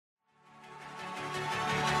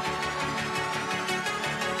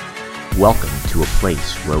Welcome to a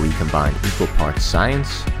place where we combine equal parts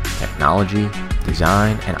science, technology,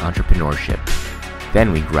 design, and entrepreneurship.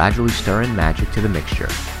 Then we gradually stir in magic to the mixture,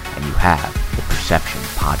 and you have the Perception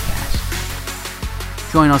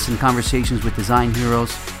Podcast. Join us in conversations with design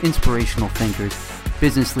heroes, inspirational thinkers,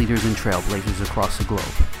 business leaders, and trailblazers across the globe.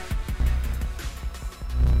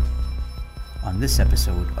 On this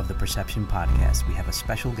episode of the Perception Podcast, we have a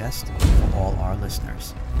special guest for all our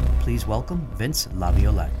listeners. Please welcome Vince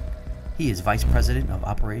LaViolette. He is Vice President of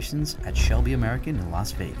Operations at Shelby American in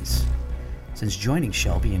Las Vegas. Since joining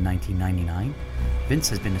Shelby in 1999, Vince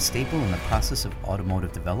has been a staple in the process of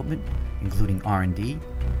automotive development, including R&D,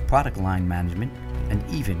 product line management, and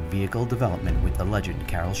even vehicle development with the legend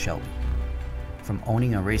Carroll Shelby. From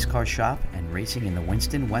owning a race car shop and racing in the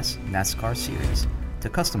Winston West NASCAR series, to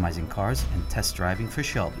customizing cars and test driving for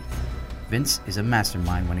Shelby, Vince is a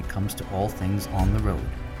mastermind when it comes to all things on the road.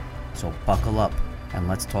 So buckle up and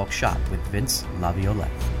let's talk shop with Vince LaViolette.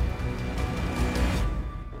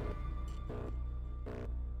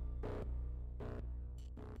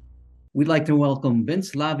 We'd like to welcome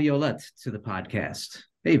Vince LaViolette to the podcast.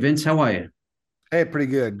 Hey, Vince, how are you? Hey, pretty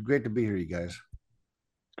good. Great to be here, you guys.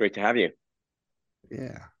 Great to have you.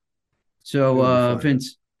 Yeah. So,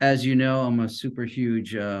 Vince, as you know, I'm a super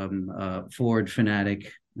huge Ford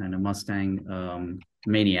fanatic and a Mustang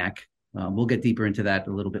maniac. We'll get deeper into that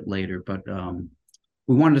a little bit later, but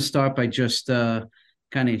we wanted to start by just kind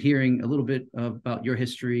of hearing a little bit about your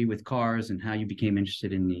history with cars and how you became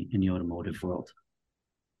interested in the automotive world.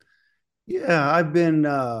 Yeah, I've been,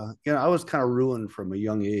 I was kind of ruined from a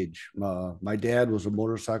young age. My dad was a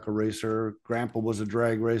motorcycle racer. Grandpa was a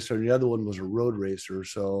drag racer. And the other one was a road racer.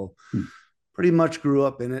 So pretty much grew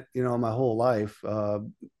up in it, my whole life.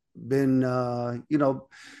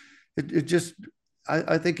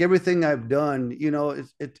 I think everything I've done,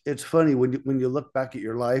 it's funny when you look back at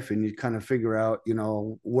your life and you kind of figure out,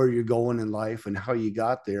 where you're going in life and how you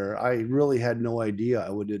got there. I really had no idea I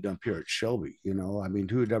would end up here at Shelby. I mean,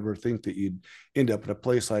 who would ever think that you'd end up at a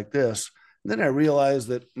place like this? And then I realized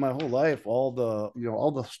that my whole life, all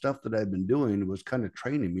the stuff that I've been doing was kind of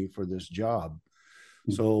training me for this job.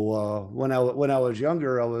 So when I was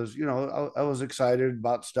younger, I was excited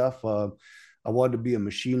about stuff. I wanted to be a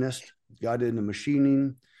machinist, got into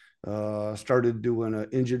machining, started doing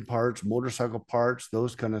engine parts, motorcycle parts,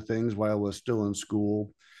 those kind of things while I was still in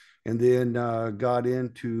school. And then got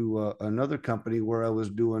into another company where I was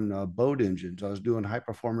doing boat engines. I was doing high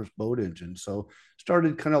performance boat engines. So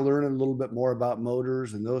started kind of learning a little bit more about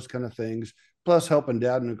motors and those kind of things, plus helping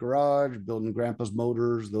dad in the garage, building grandpa's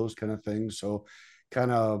motors, those kind of things. So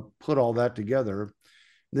kind of put all that together.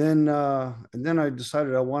 And then I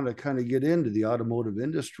decided I wanted to kind of get into the automotive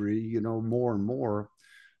industry, more and more.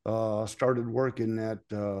 Started working at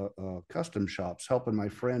custom shops, helping my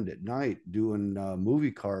friend at night doing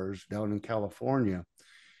movie cars down in California,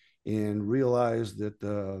 and realized that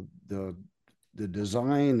the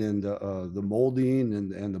design and the molding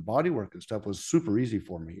and the bodywork and stuff was super easy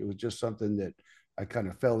for me. It was just something that I kind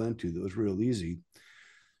of fell into that was real easy.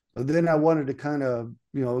 But then I wanted to kind of,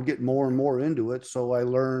 get more and more into it. So I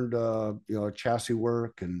learned, chassis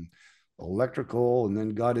work and electrical, and then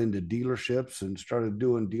got into dealerships and started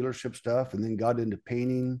doing dealership stuff, and then got into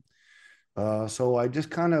painting. So I just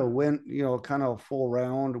kind of went, kind of full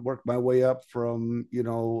round, worked my way up from,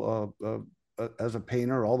 as a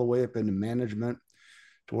painter all the way up into management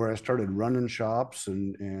to where I started running shops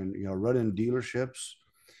and running dealerships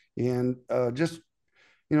and just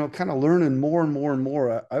kind of learning more and more and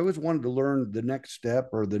more. I always wanted to learn the next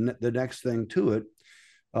step or the next thing to it.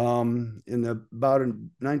 About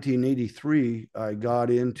in 1983, I got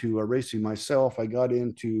into racing myself. I got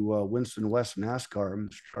into Winston West NASCAR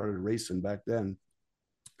and started racing back then.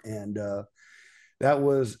 And it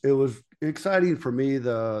was exciting for me.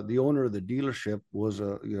 The owner of the dealership was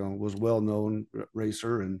was well-known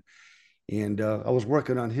racer, and I was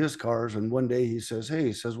working on his cars, and one day he says,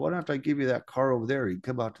 why don't I give you that car over there? He'd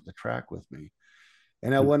come out to the track with me.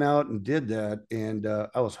 And I went out and did that, and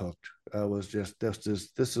I was hooked. I was just,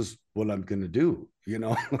 this is what I'm going to do,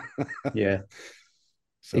 Yeah.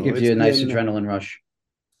 So it gives you a nice adrenaline rush.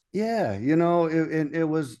 Yeah.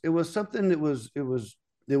 It was something that was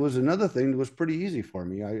another thing that was pretty easy for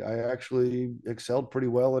me. I actually excelled pretty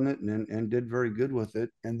well in it and did very good with it.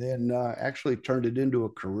 And then actually turned it into a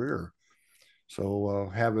career. So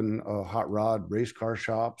having hot rod race car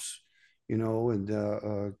shops, and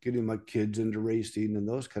getting my kids into racing and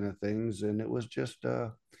those kind of things. And it was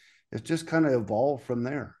it's just kind of evolved from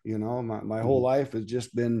there. My whole life has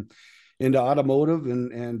just been, into automotive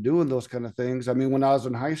and doing those kind of things. I mean, when I was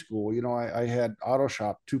in high school, I had auto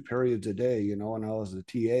shop 2 periods a day, and I was the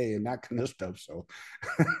TA and that kind of stuff. So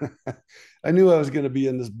I knew I was going to be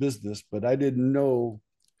in this business, but I didn't know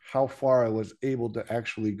how far I was able to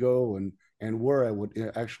actually go and where I would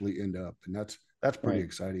actually end up. And that's pretty Right.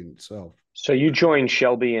 exciting itself. So you joined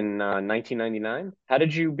Shelby in 1999. How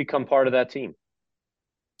did you become part of that team?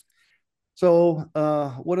 So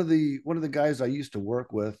one of the guys I used to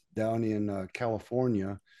work with down in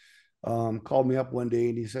California called me up one day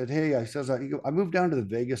and he said, "Hey," I moved down to the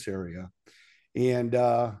Vegas area, and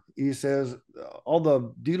he says all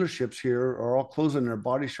the dealerships here are all closing their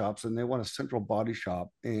body shops, and they want a central body shop,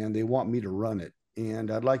 and they want me to run it, and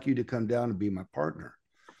I'd like you to come down and be my partner."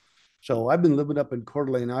 So I've been living up in Coeur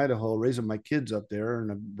d'Alene, Idaho, raising my kids up there, and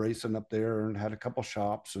I'm racing up there, and had a couple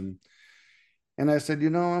shops, and I said,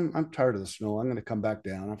 I'm tired of the snow. I'm going to come back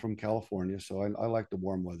down. I'm from California, so I like the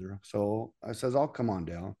warm weather. So I says, I'll come on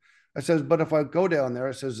down. I says, but if I go down there,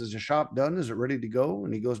 I says, is the shop done? Is it ready to go?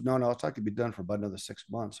 And he goes, no, it's not going to be done for about another 6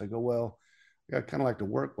 months. I go, well, I kind of like to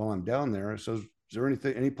work while I'm down there. I says, is there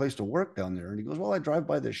any place to work down there? And he goes, well, I drive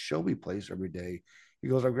by this Shelby place every day. He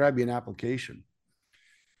goes, I'll grab you an application.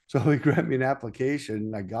 So he grabbed me an application,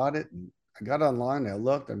 and I got it. And I got online. I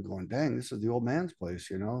looked. I'm going, dang, this is the old man's place,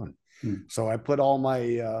 And so I put all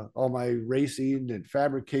my racing and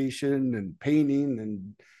fabrication and painting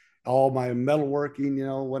and all my metalworking.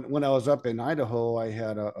 When I was up in Idaho, I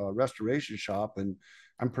had a restoration shop, and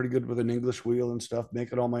I'm pretty good with an English wheel and stuff,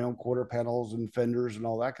 making all my own quarter panels and fenders and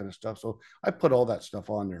all that kind of stuff. So I put all that stuff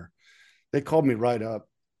on there. They called me right up,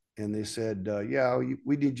 and they said, "Yeah,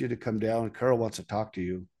 we need you to come down. Carroll wants to talk to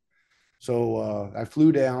you." So I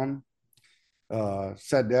flew down,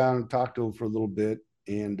 sat down and talked to him for a little bit.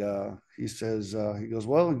 And he goes,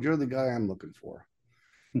 well, you're the guy I'm looking for.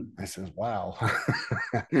 I says, wow.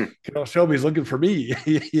 Carroll Shelby's looking for me.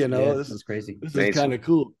 This is crazy. This is kind of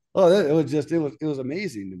cool. Oh, it was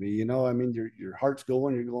amazing to me. I mean, your heart's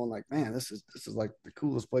going, you're going like, man, this is like the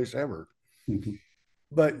coolest place ever. Mhm.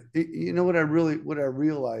 But what I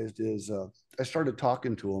realized is I started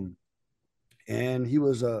talking to him, and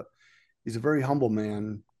he's a very humble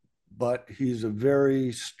man, but he's a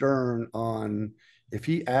very stern on, if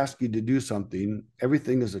he asks you to do something,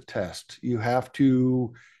 everything is a test. You have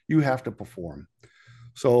to perform.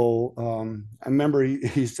 So I remember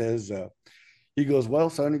he says, he goes, well,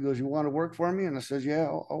 son, he goes, you want to work for me? And I says, yeah,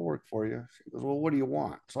 I'll work for you. He goes, well, what do you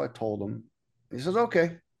want? So I told him. He says,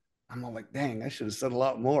 okay. I'm all like, dang, I should have said a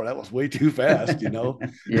lot more. That was way too fast,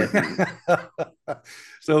 Yeah.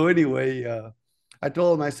 So anyway, I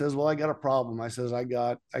told him, I says, well, I got a problem. I says, I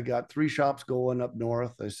got 3 shops going up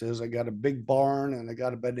north. I says, I got a big barn, and I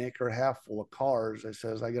got about an acre and a half full of cars. I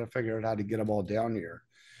says, I got to figure out how to get them all down here.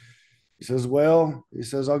 He says, well,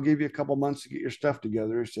 I'll give you a couple months to get your stuff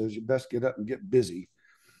together. He says, you best get up and get busy.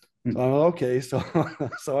 So I'm okay. So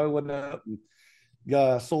I went up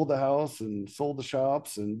and sold the house and sold the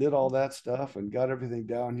shops and did all that stuff and got everything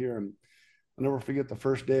down here. And I'll never forget the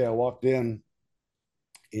first day I walked in,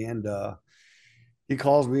 and he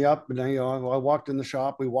calls me up, and I walked in the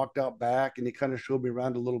shop. We walked out back, and he kind of showed me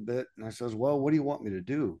around a little bit. And I says, well, what do you want me to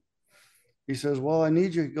do? He says, well, I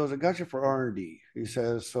need you. He goes, I got you for R&D. He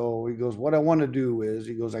says, so he goes, what I want to do is,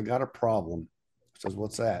 he goes, I got a problem. I says,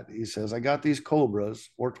 what's that? He says, I got these Cobras,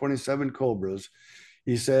 427 Cobras.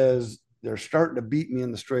 He says, they're starting to beat me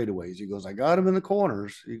in the straightaways. He goes, I got them in the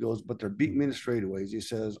corners. He goes, but they're beating me in the straightaways. He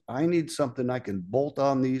says, I need something I can bolt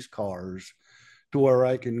on these cars to where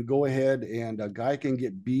I can go ahead and a guy can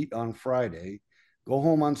get beat on Friday, go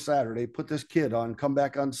home on Saturday, put this kid on, come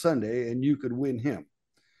back on Sunday, and you could win him.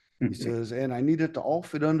 He says, and I need it to all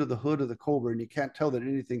fit under the hood of the Cobra, and you can't tell that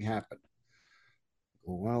anything happened.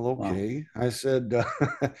 Well, okay. Wow. I said,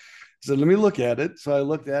 let me look at it. So I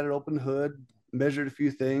looked at it, opened the hood, measured a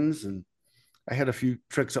few things, and I had a few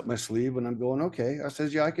tricks up my sleeve, and I'm going, okay. I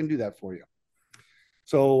says, yeah, I can do that for you.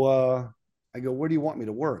 So I go, where do you want me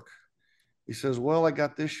to work? He says, well, I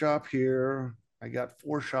got this shop here. I got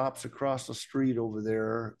 4 shops across the street over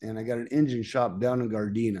there, and I got an engine shop down in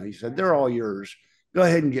Gardena. He said, they're all yours. Go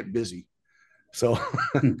ahead and get busy. So,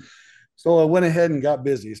 so I went ahead and got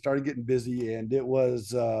busy, started getting busy, and it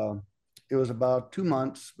was about 2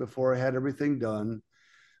 months before I had everything done.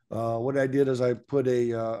 What I did is I put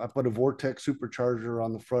a Vortex supercharger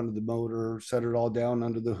on the front of the motor, set it all down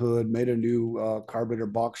under the hood, made a new carburetor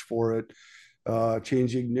box for it,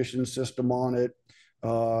 changed the ignition system on it,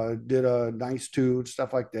 did a nice tune,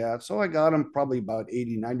 stuff like that. So I got him probably about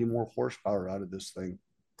 80, 90 more horsepower out of this thing.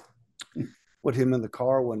 Put him in the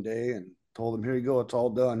car one day and told him, here you go, it's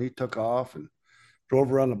all done. He took off and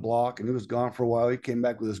drove around the block, and he was gone for a while. He came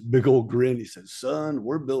back with this big old grin. He said, "Son,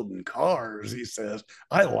 we're building cars." He says,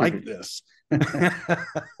 "I like this."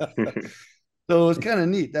 So it was kind of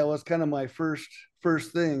neat. That was kind of my first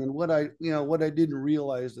thing. And what I didn't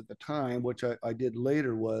realize at the time, which I did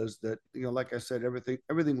later, was that, like I said,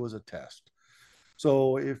 everything was a test.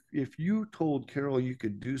 So if you told Carroll you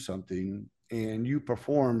could do something and you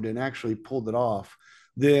performed and actually pulled it off,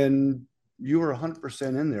 then you were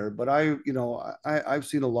 100% in there. But I've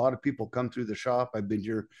seen a lot of people come through the shop. I've been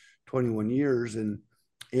here 21 years, and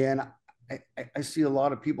I see a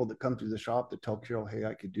lot of people that come through the shop that tell Carroll, "Hey,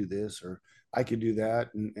 I could do this," or "I could do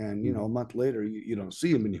that," and a month later you don't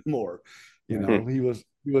see him anymore. He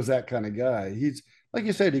was that kind of guy. He's, like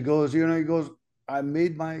you said, he goes, "I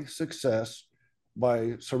made my success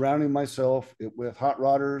by surrounding myself with hot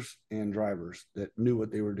rodders and drivers that knew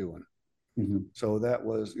what they were doing." Mm-hmm. So that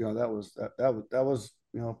was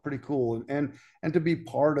pretty cool, and to be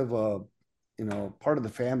part of part of the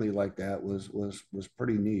family like that was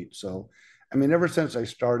pretty neat. So, I mean, ever since I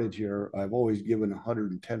started here, I've always given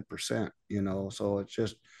 110%. So it's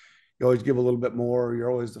just, you always give a little bit more.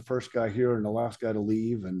 You're always the first guy here and the last guy to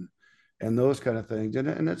leave, and those kind of things,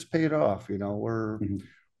 and it's paid off.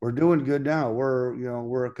 We're doing good now.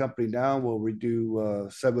 We're a company now where we do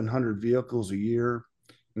 700 vehicles a year.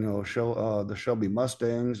 The Shelby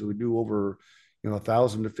Mustangs. We do over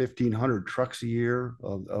 1,000 to 1,500 trucks a year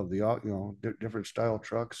of the different style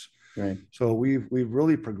trucks. Right. So we've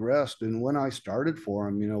really progressed. And when I started for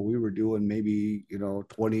them, we were doing maybe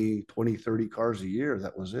 20, 30 cars a year.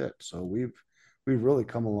 That was it. So we've really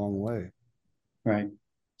come a long way. Right.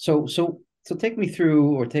 So take me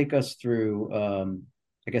through, or take us through,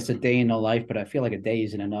 I guess, a day in the life, but I feel like a day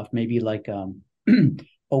isn't enough. Maybe like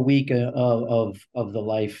a week of the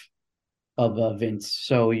life of Vince.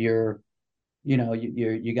 So you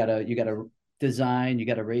gotta design, you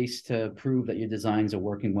gotta race to prove that your designs are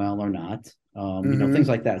working well or not. Things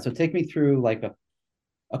like that. So take me through like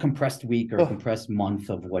a compressed week or a compressed month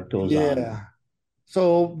of what goes on. Yeah.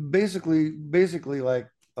 So basically like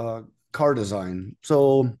car design.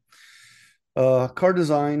 So car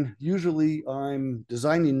design, usually I'm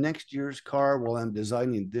designing next year's car while I'm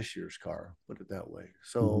designing this year's car, put it that way.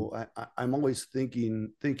 So I'm always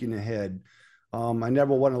thinking ahead. I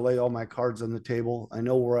never want to lay all my cards on the table. I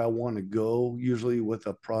know where I want to go, usually with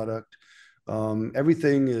a product.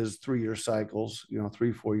 Everything is 3-year cycles,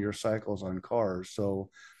 3-4 year cycles on cars. So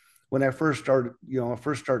when I first start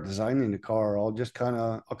designing the car, I'll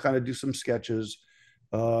kind of do some sketches,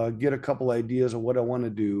 get a couple ideas of what I want to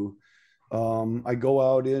do. I go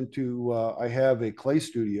out into I have a clay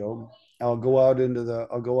studio. I'll go out into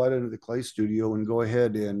the clay studio and go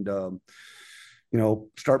ahead and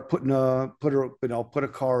start put a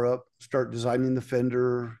car up, start designing the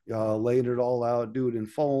fender, laying it all out, do it in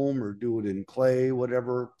foam or do it in clay,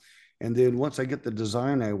 whatever. And then once I get the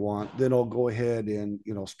design I want, then I'll go ahead and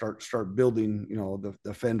start building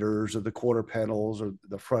the fenders or the quarter panels or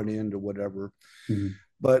the front end or whatever. Mm-hmm.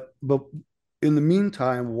 But in the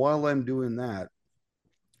meantime, while I'm doing that,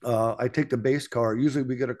 I take the base car. Usually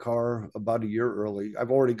we get a car about a year early.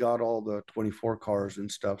 I've already got all the 24 cars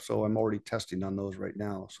and stuff, so I'm already testing on those right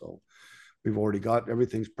now. So we've already got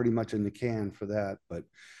everything's pretty much in the can for that. But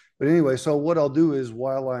anyway, so what I'll do is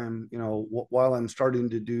while I'm starting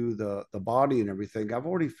to do the body and everything, I've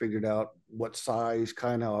already figured out what size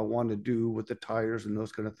kind of I want to do with the tires and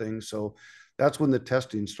those kind of things. So that's when the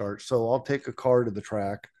testing starts. So I'll take a car to the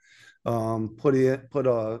track, put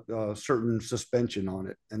a certain suspension on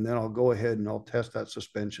it, and then I'll go ahead and I'll test that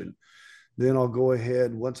suspension. Then I'll go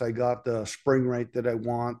ahead, once I got the spring rate that I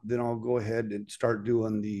want, then I'll go ahead and start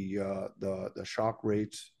doing the shock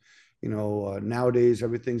rates. Nowadays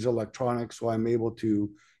everything's electronic, so I'm able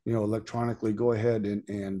to electronically go ahead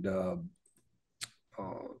and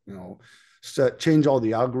change all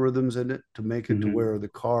the algorithms in it to make it to where the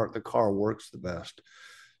car works the best.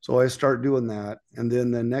 So I start doing that. And then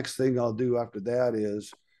the next thing I'll do after that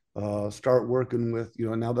is start working with,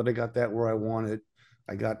 now that I got that where I want it,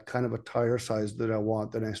 I got kind of a tire size that I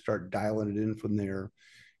want, then I start dialing it in from there.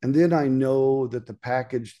 And then I know that the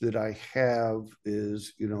package that I have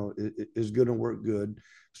is going to work good.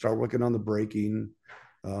 Start working on the braking,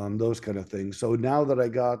 those kind of things. So now that I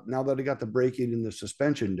got the braking and the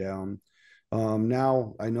suspension down,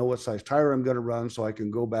 now I know what size tire I'm going to run, so I can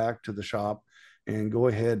go back to the shop and go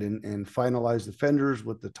ahead and finalize the fenders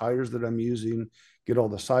with the tires that I'm using, get all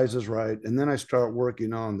the sizes right. And then I start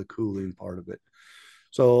working on the cooling part of it.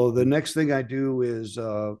 So the next thing I do is,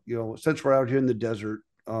 since we're out here in the desert,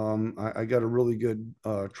 I got a really good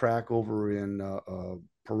track over in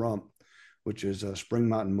Pahrump, which is a Spring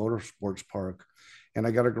Mountain Motorsports Park. and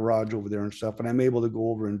I got a garage over there and stuff, and I'm able to go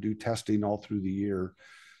over and do testing all through the year.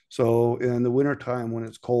 So in the wintertime when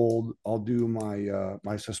it's cold, I'll do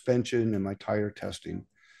my suspension and my tire testing.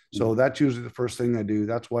 So that's usually the first thing I do.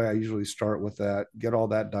 That's why I usually start with that, get all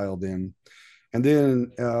that dialed in. And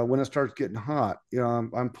then when it starts getting hot,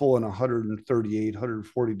 I'm pulling 138,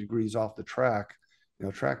 140 degrees off the track,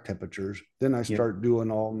 track temperatures. Then I start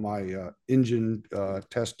doing all my engine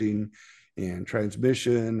testing and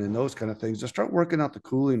transmission and those kind of things. I start working out the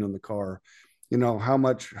cooling on the car. How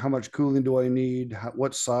much cooling do I need?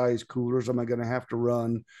 What size coolers am I going to have to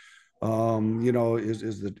run?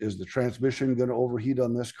 Is the transmission going to overheat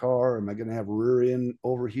on this car? Am I going to have rear end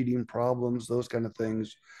overheating problems? Those kind of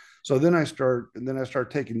things. So then I start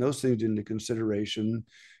taking those things into consideration,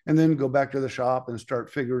 and then go back to the shop and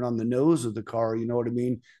start figuring on the nose of the car. You know what I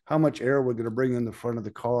mean? How much air we're going to bring in the front of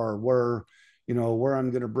the car, where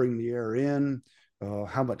I'm going to bring the air in,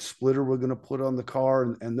 how much splitter we're going to put on the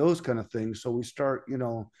car, and those kind of things. So we start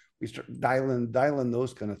dialing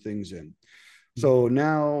those kind of things in. So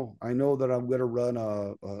now I know that I'm going to run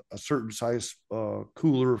a certain size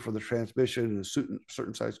cooler for the transmission and a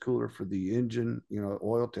certain size cooler for the engine,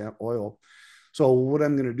 oil. So what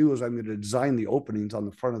I'm going to do is I'm going to design the openings on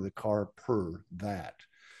the front of the car per that.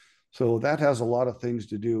 So that has a lot of things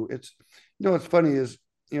to do. What's funny is,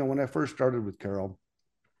 when I first started with Carroll,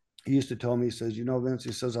 he used to tell me, he says, Vince,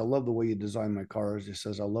 he says, I love the way you design my cars. He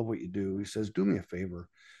says, I love what you do. He says, do me a favor.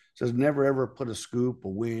 Says never ever put a scoop, a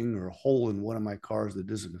wing, or a hole in one of my cars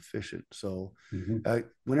that isn't efficient. So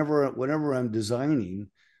whenever I'm designing,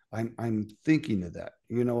 I'm thinking of that.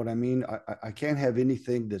 You know what I mean? I can't have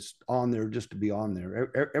anything that's on there just to be on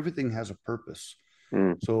there. Everything has a purpose.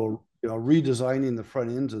 So redesigning the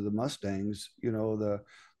front ends of the Mustangs, the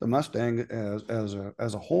Mustang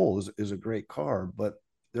as a whole is a great car, but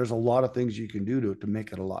there's a lot of things you can do to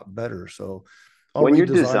make it a lot better. So When you're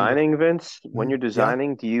designing, Vince, when you're yeah.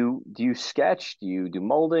 designing, do you sketch? Do you do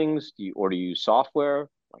moldings? Do you use software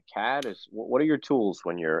like CAD? What are your tools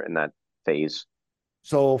when you're in that phase?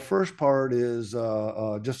 So first part is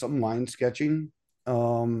just some line sketching,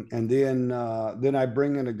 and then I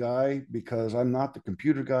bring in a guy because I'm not the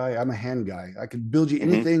computer guy. I'm a hand guy. I can build you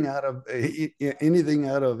Hmm. anything out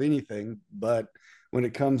of anything, but when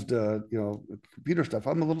it comes to computer stuff,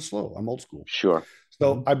 I'm a little slow. I'm old school. Sure.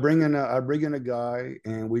 So I bring in a guy,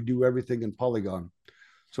 and we do everything in Polygon.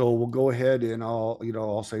 So we'll go ahead and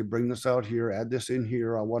I'll say, bring this out here, add this in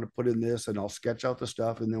here. I want to put in this, and I'll sketch out the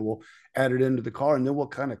stuff, and then we'll add it into the car, and then we'll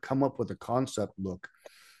kind of come up with a concept look.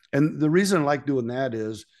 And the reason I like doing that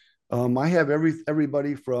is I have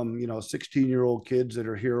everybody from 16-year-old kids that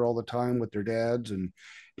are here all the time with their dads, and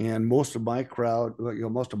most of my crowd,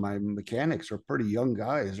 most of my mechanics are pretty young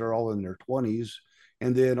guys. They're all in their 20s,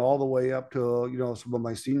 and then all the way up to some of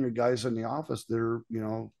my senior guys in the office. They're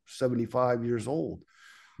 75 years old.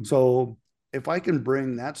 So if I can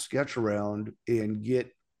bring that sketch around and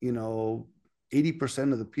get 80%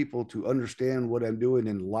 of the people to understand what I'm doing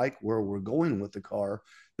and like where we're going with the car,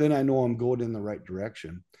 then I know I'm going in the right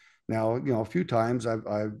direction. Now, a few times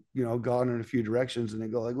I've gone in a few directions, and they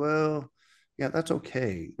go like, well, yeah, that's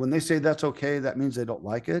okay. When they say that's okay, that means they don't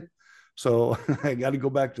like it. So I got to go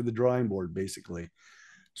back to the drawing board, basically.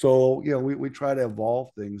 So, we try to evolve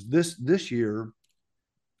things. This year,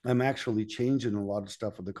 I'm actually changing a lot of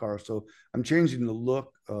stuff with the car. So I'm changing the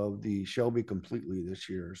look of the Shelby completely this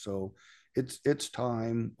year. So it's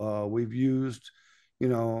time. We've used,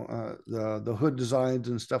 the hood designs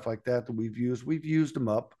and stuff like that we've used. We've used them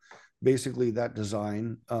up, basically that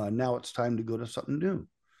design. Now it's time to go to something new.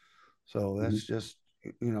 So that's just,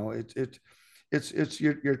 you're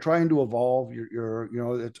trying to evolve.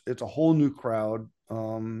 It's a whole new crowd.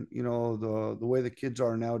 The way the kids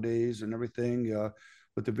are nowadays and everything.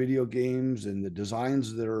 With the video games and the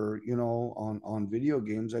designs that are on video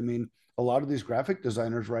games. I mean, a lot of these graphic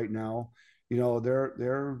designers right now,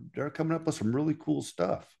 they're coming up with some really cool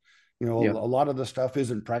stuff. Yeah. A lot of the stuff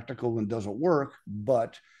isn't practical and doesn't work,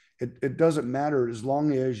 but it doesn't matter as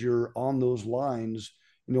long as you're on those lines.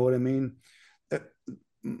 You know what I mean? Uh,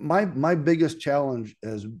 my biggest challenge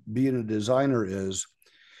as being a designer is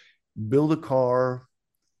build a car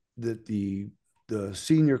that the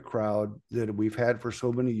senior crowd that we've had for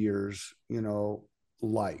so many years,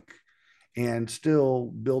 like, and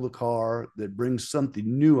still build a car that brings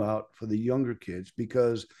something new out for the younger kids.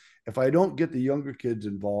 Because if I don't get the younger kids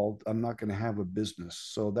involved, I'm not going to have a business.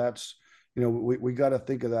 So that's, we got to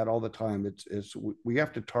think of that all the time. We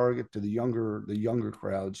have to target to the younger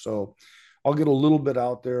crowd. So I'll get a little bit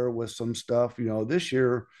out there with some stuff. This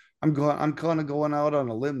year I'm kind of going out on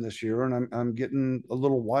a limb this year, and I'm getting a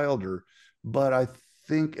little wilder. But I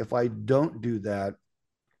think if I don't do that,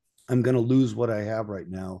 I'm going to lose what I have right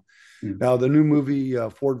now. Mm. Now, the new movie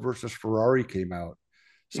Ford versus Ferrari came out.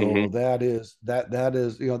 So Hmm. that is,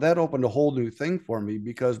 that opened a whole new thing for me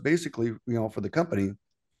because basically, for the company,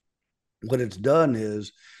 what it's done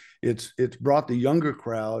is it's brought the younger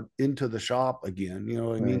crowd into the shop again, you know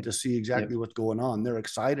what I mean, Right. to see Yep. exactly what's going on. They're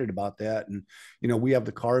excited about that. And we have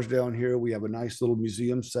the cars down here, we have a nice little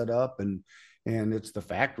museum set up, and it's the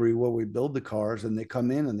factory where we build the cars, and they come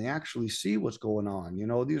in and they actually see what's going on.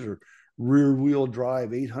 These are rear wheel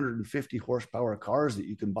drive 850 horsepower cars that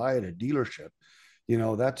you can buy at a dealership.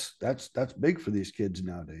 That's big for these kids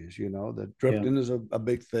nowadays. That Yeah. drifting is a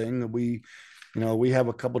big thing. We have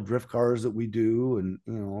a couple drift cars that we do, and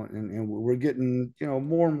and we're getting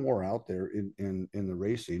more and more out there in the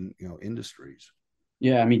racing industries.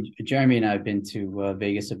 Yeah, I mean, Jeremy and I have been to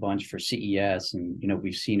Vegas a bunch for CES, and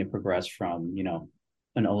we've seen it progress from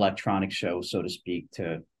an electronic show, so to speak,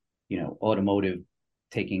 to automotive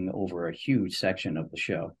taking over a huge section of the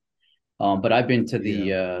show. But I've been to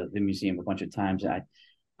Yeah. the museum a bunch of times.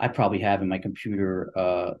 I probably have in my computer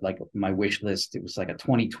like my wish list. It was like a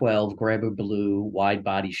 2012 Grabber Blue wide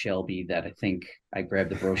body Shelby that I think I grabbed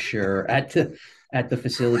the brochure at the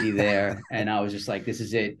facility there, and I was just like, "This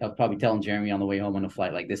is it." I was probably telling Jeremy on the way home on the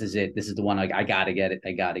flight, like, "This is it. This is the one. I gotta get it.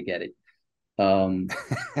 I gotta get it." Um,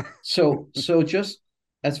 so just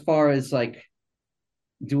as far as like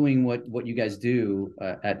doing what you guys do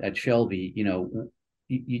at Shelby,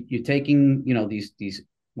 you're taking these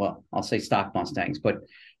well, I'll say stock Mustangs, but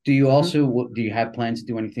do you Mhm. also do you have plans to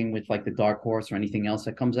do anything with like the Dark Horse or anything else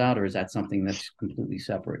that comes out, or is that something that's completely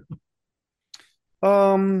separate?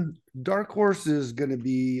 Dark Horse is going to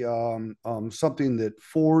be something that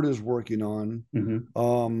Ford is working on.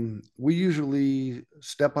 Mm-hmm. We usually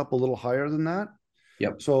step up a little higher than that.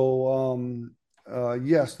 Yep. So,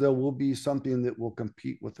 yes, there will be something that will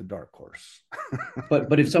compete with the Dark Horse.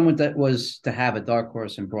 But if someone that was to have a Dark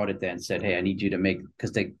Horse and brought it there and said, "Hey, I need you to make,"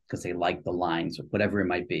 because they like the lines or whatever it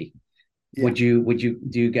might be, Yeah. would you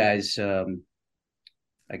do you guys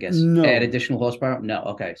I guess add No, additional horsepower? No.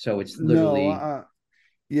 Okay, so it's no. literally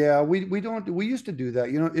Yeah, we don't. We used to do that.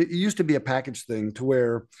 It used to be a package thing to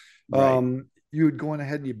where right. you would go on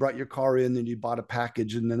ahead and you brought your car in, and you bought a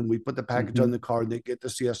package, and then we put the package on Mm-hmm. the car, and they get the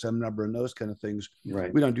CSM number and those kind of things.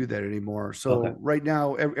 Right. We don't do that anymore. Okay. So right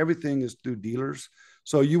now, everything is through dealers.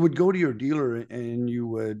 So you would go to your dealer and you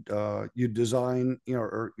would you design,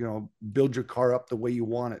 or build your car up the way you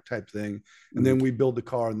want it, type thing, and then Mm-hmm. we build the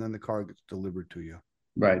car, and then the car gets delivered to you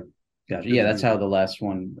Right. Gotcha. to Yeah, the that's how dealer. the last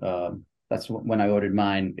one. That's when I ordered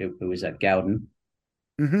mine. It was at Gowden,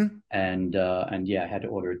 Mm-hmm. and yeah, I had to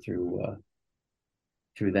order it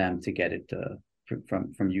through them to get it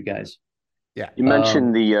from you guys. Yeah. You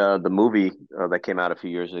mentioned Um, the movie that came out a few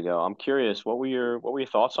years ago. I'm curious, what were your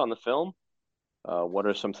thoughts on the film? What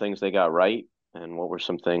are some things they got right, and what were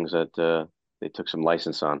some things that they took some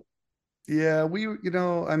license on? Yeah,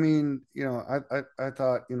 I mean, I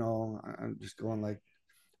thought, I'm just going like,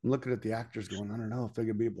 I'm looking at the actors going, I don't know if they're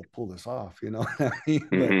gonna be able to pull this off, you know what I mean?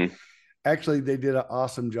 But Hmm. actually they did an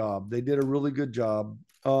awesome job. They did a really good job.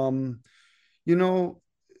 You know,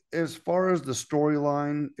 as far as the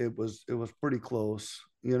storyline, it was pretty close.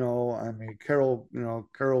 I mean, Carroll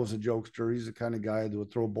was a jokester. He's the kind of guy that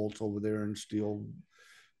would throw bolts over there and steal,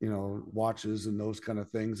 watches and those kind of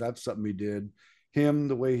things. That's something he did. Him,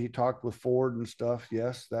 the way he talked with Ford and stuff.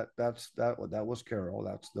 Yes, that was Carroll.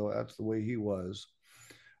 That's the way he was.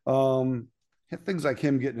 Um, Things like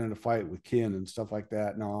him getting in a fight with Ken and stuff like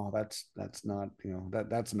that. No, that's not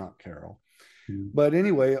that's not Carroll. But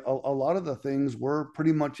anyway, a lot of the things were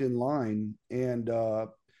pretty much in line. And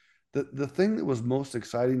the thing that was most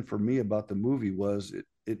exciting for me about the movie was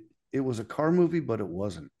it was a car movie, but it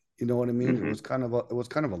wasn't. You know what I mean? Hmm. It was kind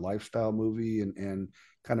of a lifestyle movie, and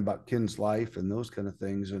kind of about Ken's life and those kind of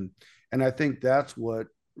things. And I think that's what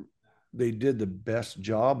they did the best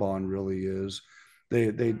job on, really, is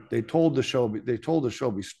they told the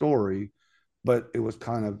Shelby story, but it was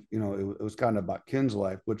kind of it was kind of about Ken's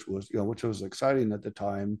life, which was exciting at the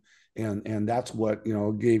time, and that's what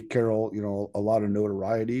gave Carroll a lot of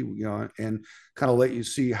notoriety, and kind of let you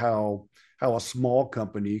see how a small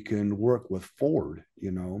company can work with Ford.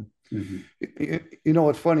 mhm.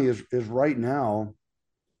 What's funny is right now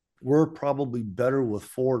we're probably better with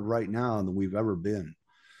Ford right now than we've ever been.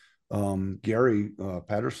 Gary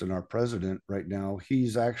Patterson, our president right now,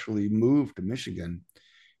 he's actually moved to Michigan,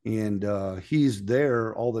 and he's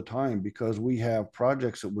there all the time because we have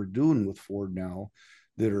projects that we're doing with Ford now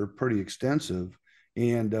that are pretty extensive.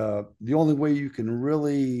 And the only way you can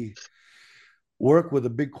really work with a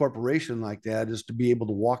big corporation like that is to be able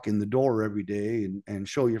to walk in the door every day and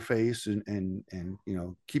show your face and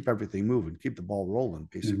keep everything moving, keep the ball rolling,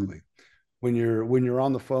 basically. When you're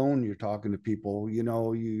on the phone, you're talking to people,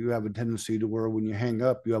 you have a tendency to where when you hang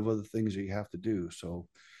up, you have other things that you have to do. So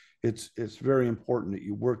it's very important that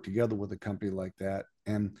you work together with a company like that.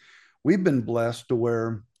 And we've been blessed to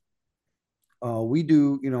where we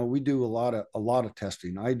do a lot of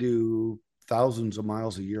testing. I do thousands of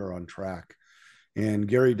miles a year on track, and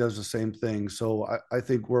Gary does the same thing. So I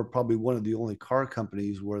think we're probably one of the only car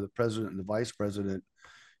companies where the president and the vice president,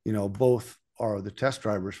 both are the test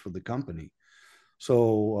drivers for the company.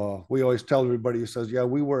 So we always tell everybody who says, yeah,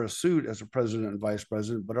 we wear a suit as a president and vice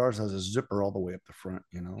president, but ours has a zipper all the way up the front,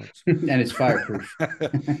 And it's fireproof.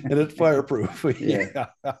 And it's fireproof. Yeah.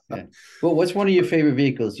 Well, what's one of your favorite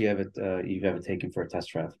vehicles you've ever taken for a test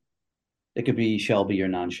drive? It could be Shelby or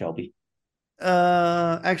non-Shelby.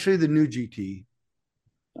 Actually, the new GT.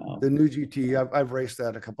 Oh. The new GT. I've raced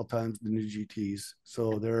that a couple of times. The new GTs.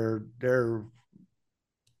 So they're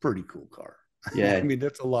pretty cool car. Yeah. I mean,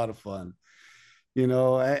 that's a lot of fun.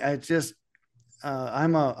 I just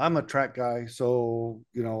I'm a track guy, so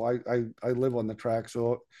I live on the track.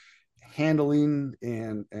 So handling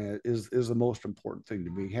and is the most important thing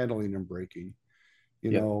to me. Handling and braking.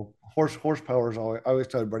 Horsepower is always. I always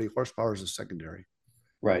tell everybody horsepower is a secondary.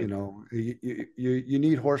 Right. You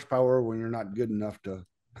need horsepower when you're not good enough to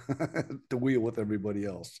to wheel with everybody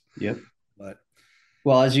else. Yep. But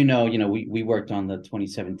well, as you know, we worked on the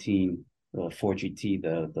 2017 Ford GT,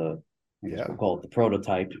 I guess we'll call it the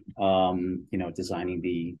prototype. Designing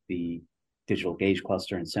the digital gauge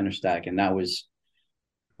cluster and center stack, and that was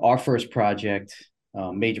our first project,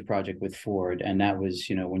 major project with Ford. And that was,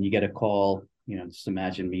 when you get a call, just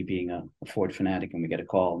imagine me being a Ford fanatic, and we get a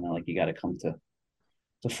call, and they're like, you got to come to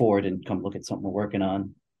Ford and come look at something we're working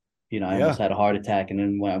on. I almost had a heart attack. And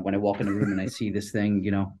then when I walk in the room and I see this thing,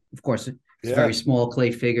 of course it's a very small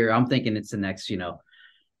clay figure. I'm thinking it's the next,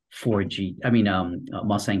 Mustang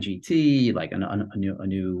GT, like a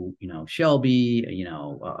new Shelby,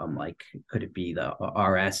 like, could it be the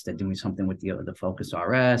RS? They're doing something with the Focus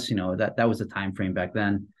RS, that was the time frame back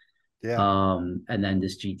then. And then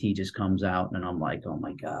this GT just comes out, and I'm like, oh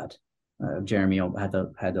my God. Jeremy had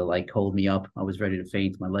to like hold me up. I was ready to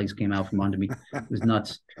faint. My legs came out from under me. It was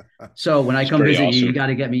nuts. So when I come visit you, you got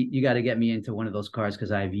to get me into one of those cars,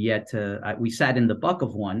 because I've yet to. We sat in the buck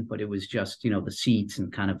of one, but it was just the seats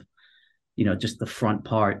and kind of just the front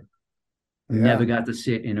part. Never got to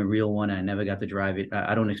sit in a real one. I never got to drive it.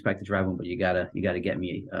 I don't expect to drive one, but you gotta get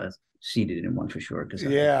me seated in one for sure.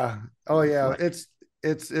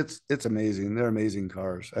 It's amazing. They're amazing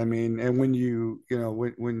cars. I mean, and when you get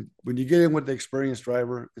in with the experienced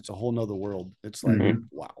driver, it's a whole nother world. It's like,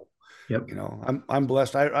 wow. Yep. I'm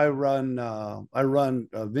blessed. I run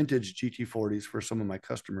vintage GT40s for some of my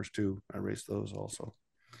customers too. I race those also.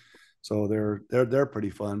 So they're pretty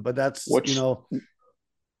fun. But that's go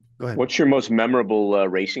ahead. What's your most memorable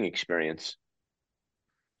racing experience?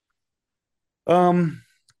 The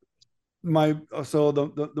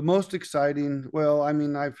most exciting, well, I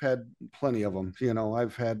mean, I've had plenty of them.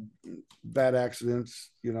 I've had bad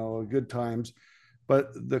accidents, good times,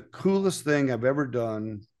 but the coolest thing I've ever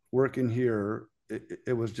done working here,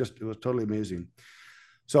 it was totally amazing.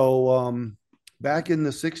 So back in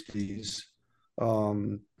the 60s,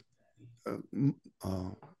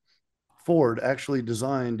 Ford actually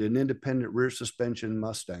designed an independent rear suspension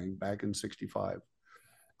Mustang back in 65.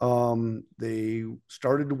 They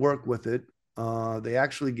started to work with it. They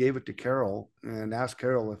actually gave it to Carroll and asked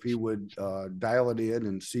Carroll if he would dial it in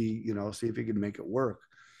and see if he could make it work.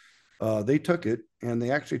 They took it and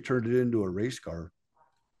they actually turned it into a race car.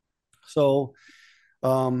 So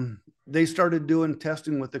they started doing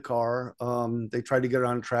testing with the car. They tried to get it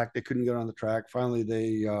on track. They couldn't get on the track. Finally,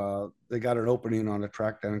 they got an opening on a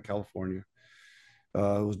track down in California. It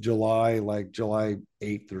was July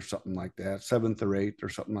 8th or something like that, 7th or 8th or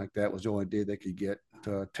something like that was the only day they could get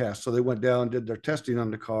to test. So they went down, did their testing on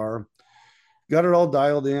the car, got it all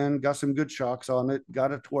dialed in, got some good shocks on it,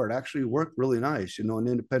 got it to where it actually worked really nice. An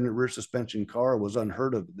independent rear suspension car was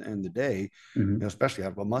unheard of in the day, especially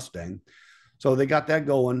out of a Mustang. So they got that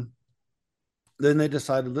going. Then they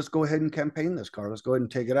decided, let's go ahead and campaign this car. Let's go ahead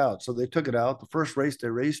and take it out. So they took it out. The first race they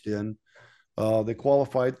raced in, they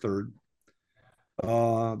qualified third.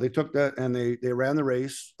 They took that and they ran the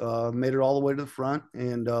race, made it all the way to the front,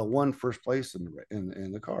 and won first place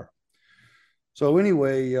in the car. So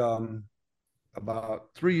anyway, about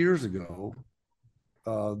 3 years ago,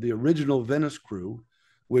 the original Venice crew,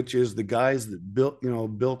 which is the guys that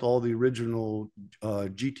built all the original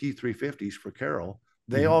GT 350s for Carroll,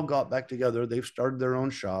 they all got back together. They've started their own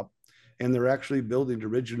shop, and they're actually building the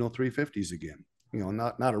original 350s again.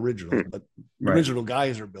 Not originals, but the Right. original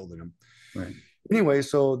guys are building them. Right. Anyway,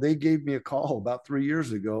 so they gave me a call about 3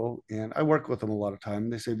 years ago, and I work with them a lot of time.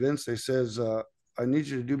 They say, Vince, they says, I need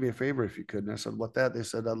you to do me a favor if you could. And I said, what that? They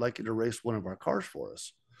said, I'd like you to race one of our cars for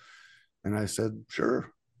us. And I said,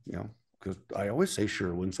 sure, because I always say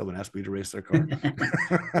sure when someone asks me to race their car.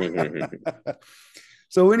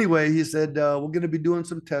 So anyway, he said, we're going to be doing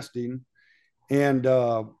some testing. And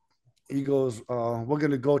he goes, we're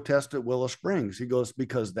going to go test at Willow Springs. He goes,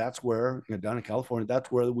 because that's where, down in California,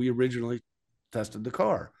 that's where we originally tested the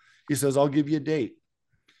car. He says, I'll give you a date.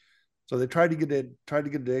 So they tried to get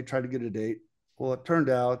a date. Well, it turned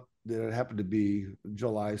out that it happened to be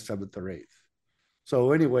July 7th or 8th.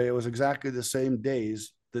 So anyway, it was exactly the same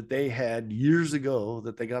days that they had years ago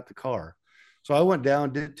that they got the car. So I went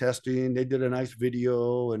down, did testing. They did a nice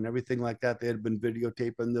video and everything like that. They had been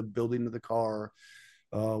videotaping the building of the car.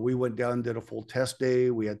 We went down, did a full test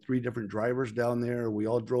day. We had 3 different drivers down there. We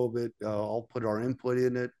all drove it, all put our input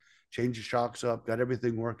in it, changed the shocks up, got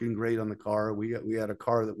everything working great on the car. We had a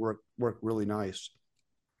car that worked really nice.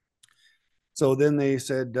 So then they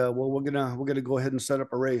said, well, we're gonna go ahead and set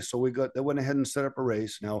up a race. So they went ahead and set up a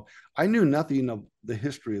race. Now I knew nothing of the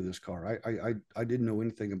history of this car. I didn't know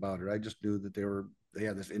anything about it. I just knew that they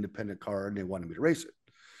had this independent car and they wanted me to race it.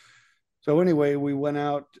 So anyway, we went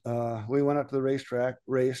out to the racetrack,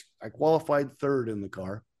 raced. I qualified 3rd in the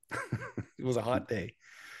car. It was a hot day.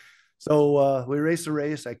 So we raced the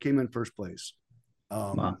race. I came in 1st place.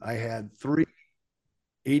 Wow. I had 3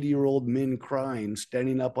 80-year-old men crying,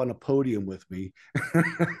 standing up on a podium with me.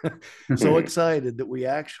 So excited that we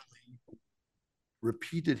actually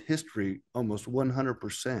repeated history almost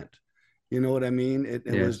 100%. You know what I mean? It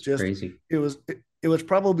was just crazy. It was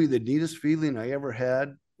probably the neatest feeling I ever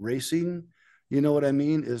had racing. You know what I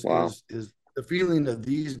mean? Is the feeling of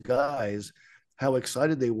these guys, how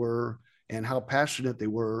excited they were and how passionate they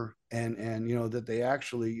were, and that they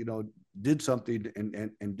actually did something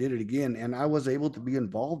and did it again, and I was able to be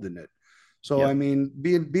involved in it. So I mean,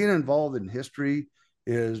 being involved in history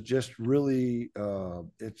is just really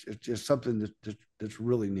it's just something that's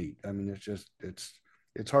really neat. I mean,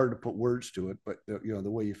 it's hard to put words to it, but the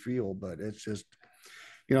way you feel. But it's just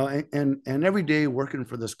and every day working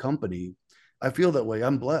for this company, I feel that way.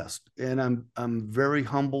 I'm blessed, and I'm very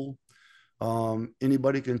humble.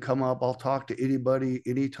 Anybody can come up. I'll talk to anybody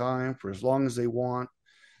anytime for as long as they want.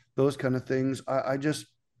 Those kind of things. I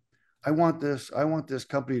want this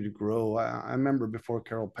company to grow. I remember before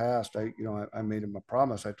Carroll passed, I made him a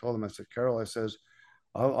promise. I told him, I said, Carroll, I says,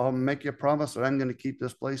 I'll make you a promise that I'm going to keep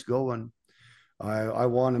this place going. I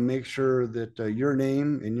want to make sure that your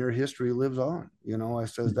name and your history lives on. I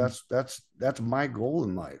says, that's my goal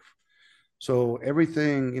in life. So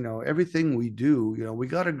everything we do, we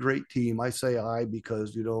got a great team. I say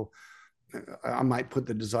because, I might put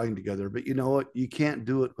the design together, but you know what? You can't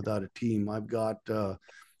do it without a team. I've got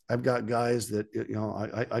guys that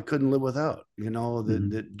I couldn't live without.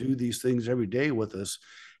 That do these things every day with us,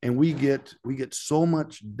 and we get so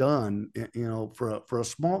much done. For a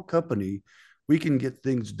small company, we can get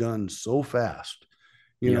things done so fast.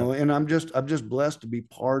 And I'm just blessed to be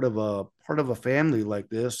part of a family like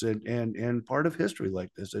this, and part of history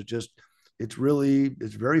like this. It's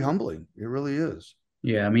very humbling. It really is.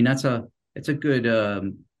 Yeah, I mean it's a good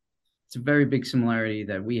it's a very big similarity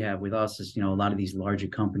that we have with us is, a lot of these larger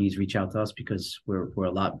companies reach out to us because we're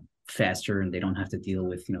a lot faster and they don't have to deal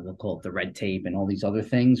with, we'll call it the red tape and all these other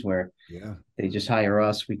things where they just hire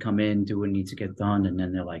us, we come in, do what needs to get done, and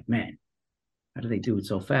then they're like, man, how do they do it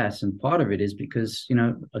so fast? And part of it is because,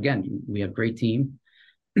 again, we have a great team,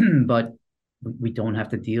 but we don't have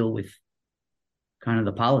to deal with kind of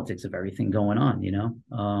the politics of everything going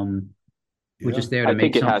on. We're just there to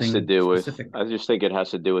make something specific. I just think it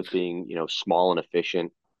has to do with being, small and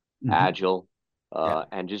efficient, agile,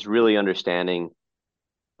 and just really understanding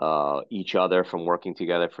each other from working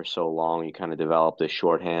together for so long. You kind of develop this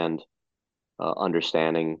shorthand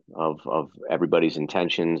understanding of everybody's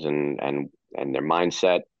intentions and their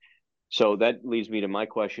mindset. So that leads me to my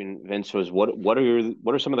question, Vince, was what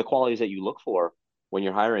are some of the qualities that you look for when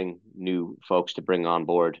you're hiring new folks to bring on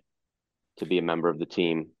board to be a member of the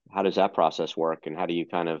team? How does that process work, and how do you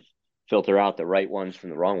kind of filter out the right ones from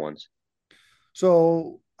the wrong ones?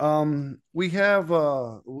 So we have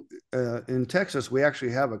in Texas, we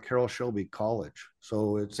actually have a Carroll Shelby college.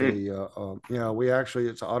 So it's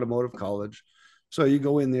it's an automotive college. So you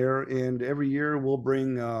go in there, and every year we'll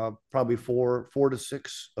bring probably four to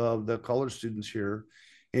six of the college students here,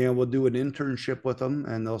 and we'll do an internship with them,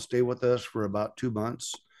 and they'll stay with us for about 2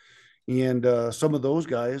 months. And some of those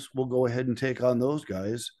guys will go ahead and take on those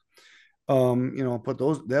guys, put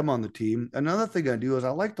them on the team. Another thing I do is I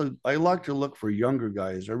like to look for younger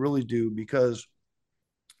guys. I really do, because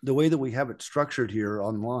the way that we have it structured here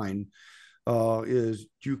online is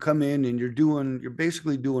you come in and you're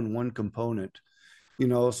basically doing one component.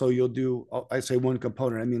 So you'll do, I say one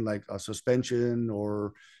component, I mean like a suspension,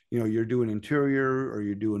 or you're doing interior, or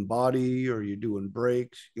you're doing body, or you're doing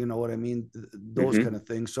brakes, you know what I mean, those Mm-hmm. kind of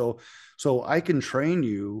things. So I can train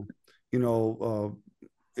you,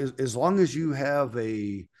 as long as you have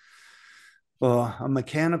a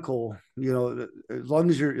mechanical, as long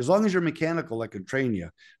as you're mechanical, I can train you.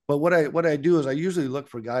 But what I do is I usually look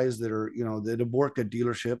for guys that are, that have worked at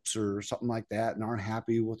dealerships or something like that and aren't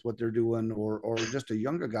happy with what they're doing, or just a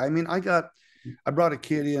younger guy. I mean, I brought a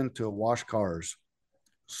kid in to wash cars,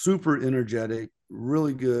 super energetic,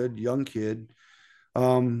 really good young kid.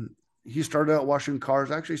 He started out washing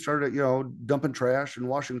cars, actually started, dumping trash and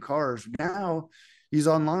washing cars. Now he's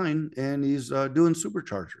online and he's doing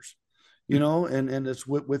superchargers, and it's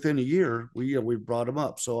within a year we brought him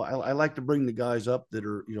up. So I like to bring the guys up that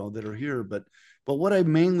are here, but what I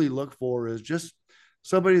mainly look for is just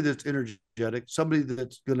somebody that's energetic, somebody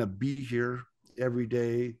that's going to be here every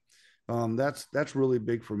day. That's really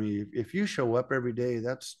big for me. If you show up every day,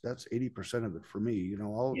 that's 80% of it for me.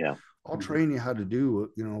 Yeah. I'll train you how to do,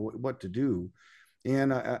 what to do.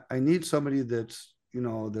 And I need somebody that's,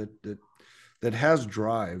 that has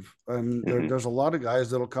drive. Mm-hmm. There's a lot of guys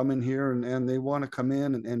that'll come in here and they want to come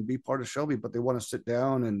in and be part of Shelby, but they want to sit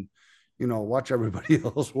down and, watch everybody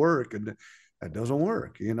else work. And that doesn't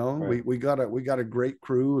work. Right. We got a great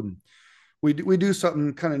crew, and we do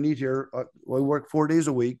something kind of neat here. We work 4 days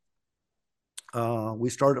a week. We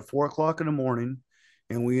start at 4 o'clock in the morning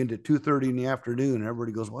and we end at 2:30 in the afternoon. And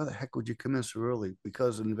everybody goes, why the heck would you come in so early?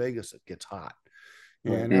 Because in Vegas, it gets hot.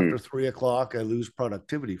 Right. And after 3 o'clock, I lose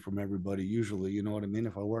productivity from everybody usually, you know what I mean?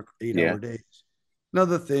 If I work 8 hour Yeah. days.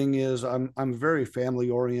 Another thing is I'm very family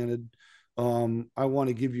oriented. I want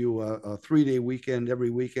to give you a 3 day weekend every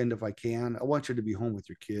weekend if I can. I want you to be home with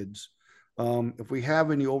your kids. If we have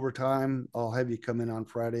any overtime, I'll have you come in on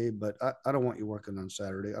Friday, but I don't want you working on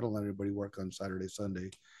Saturday. I don't let anybody work on Saturday, Sunday.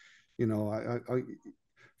 You know,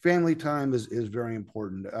 family time is very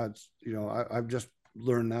important. I've just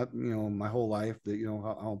learned that, my whole life, that,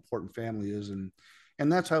 how important family is. And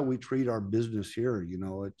that's how we treat our business here.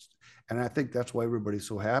 And I think that's why everybody's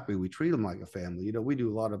so happy. We treat them like a family. We do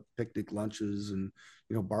a lot of picnic lunches and,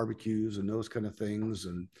 barbecues and those kind of things.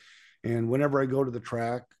 And whenever I go to the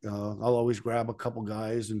track, I'll always grab a couple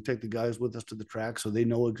guys and take the guys with us to the track so they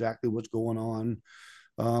know exactly what's going on.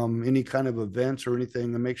 Any kind of events or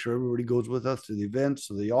anything, and make sure everybody goes with us to the events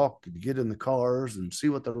so they all can get in the cars and see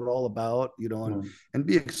what they're all about, and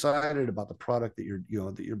be excited about the product that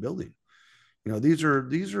you're building. These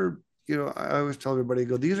are, I always tell everybody,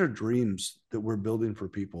 these are dreams that we're building for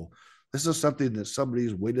people. This is something that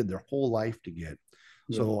somebody's waited their whole life to get.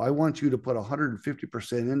 Yeah. So I want you to put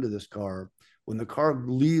 150% into this car. When the car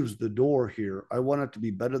leaves the door here, I want it to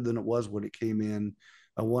be better than it was when it came in.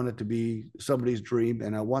 I want it to be somebody's dream,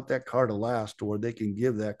 and I want that car to last to where they can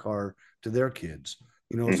give that car to their kids,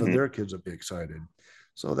 so their kids will be excited.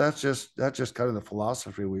 So that's just kind of the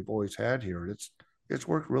philosophy we've always had here. It's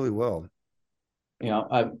worked really well.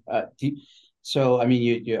 So I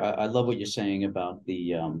mean, I love what you're saying about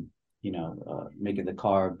the making the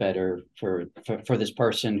car better for this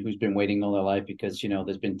person who's been waiting all their life, because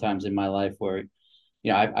there's been times in my life where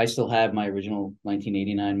I still have my original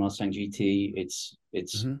 1989 Mustang GT. It's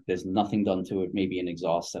There's nothing done to it, maybe an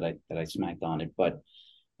exhaust that I smacked on it, but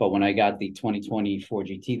when I got the 2020 Ford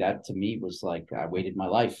GT, that to me was like I waited my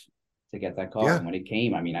life to get that car. Yeah. And when it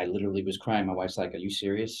came, I mean, I literally was crying. My wife's like, "Are you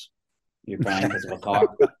serious? You're crying because of a car?"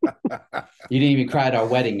 You didn't even cry at our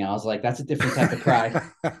wedding. I was like, that's a different type of cry.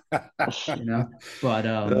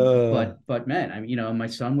 But man, I mean, my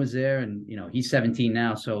son was there, and he's 17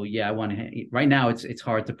 now. So yeah, I want to. Right now, it's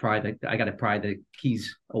hard to pry the. I got to pry the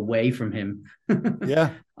keys away from him.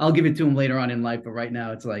 Yeah, I'll give it to him later on in life, but right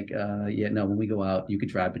now it's like, no. When we go out, you could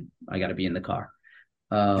drive it. I got to be in the car.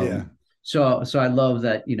 Yeah. So I love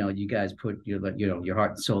that, you guys put your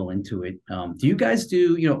heart and soul into it. Do you guys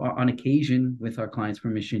do, on occasion, with our clients'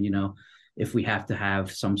 permission, if we have to have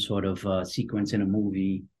some sort of sequence in a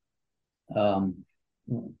movie,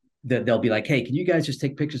 that they'll be like, hey, can you guys just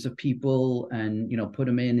take pictures of people and, put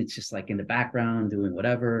them in? It's just like in the background doing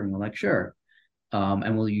whatever. And we're like, sure.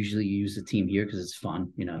 And we'll usually use the team here because it's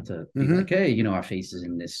fun, to be like, hey, our faces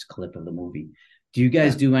in this clip of the movie. Do you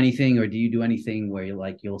guys do anything, or do you do anything where you're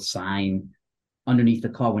like, you'll sign underneath the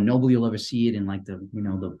car where nobody will ever see it in like the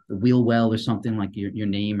wheel well or something like your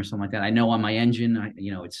name or something like that. I know on my engine,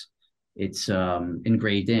 it's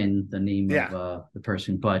engraved in the name of Yeah. the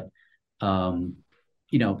person, but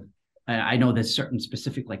you know, I know there's certain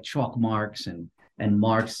specific like chalk marks and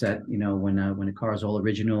marks that when a car is all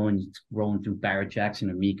original and it's rolling through Barrett Jackson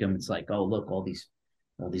or Meekum, it's like, oh look, all these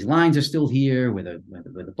lines are still here where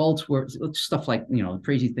the bolts were, stuff like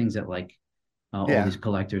crazy things that like all Yeah. these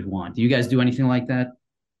collectors want. Do you guys do anything like that?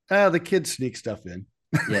 The kids sneak stuff in.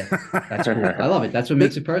 Yeah, that's cool. I love it. That's what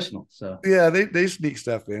makes it personal. So Yeah, they sneak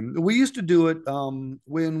stuff in. We used to do it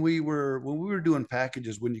when we were doing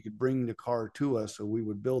packages when you could bring the car to us, so we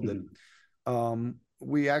would build it.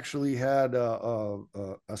 We actually had a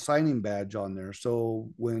signing badge on there. So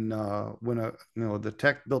when the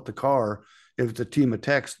tech built the car, if it's a team of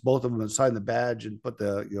techs, both of them would sign the badge and put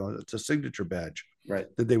it's a signature badge, right.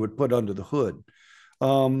 that they would put under the hood.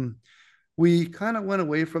 We kind of went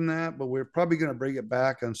away from that, but we're probably going to bring it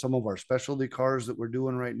back on some of our specialty cars that we're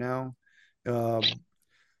doing right now. Uh,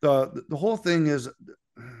 the whole thing is,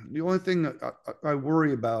 the only thing I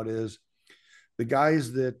worry about is the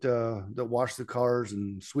guys that wash the cars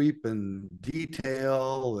and sweep and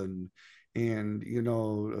detail and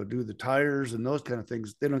do the tires and those kind of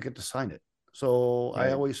things. They don't get to sign it. So Right.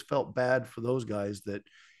 I always felt bad for those guys that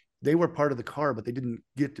they were part of the car, but they didn't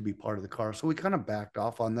get to be part of the car. So we kind of backed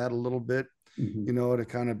off on that a little bit, to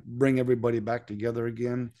kind of bring everybody back together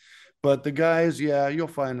again. But the guys, yeah, you'll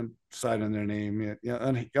find them signing their name,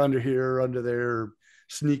 under here, under there,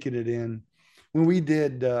 sneaking it in. When we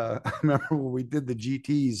did, I remember when we did the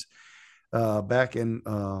GTs back in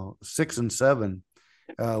 6 and 7,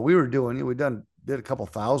 we were doing, did a couple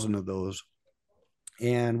thousand of those,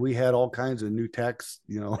 and we had all kinds of new techs,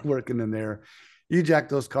 working in there. You jack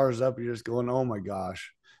those cars up, you're just going, oh my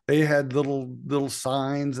gosh. They had little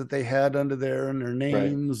signs that they had under there and their Right.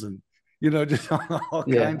 names and just all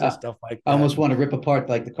Yeah. kinds of stuff like I that. almost want to rip apart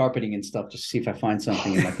like the carpeting and stuff just to see if I find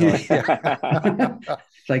something in my car.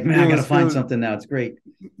 It's like, man, I gotta find something now. It's great.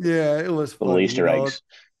 Yeah, it was funny. Little Easter eggs.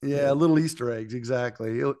 Yeah, little Easter eggs,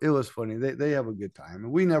 exactly. It was funny. They have a good time,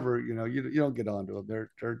 and we never, you don't get onto them.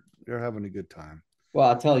 They're having a good time. Well,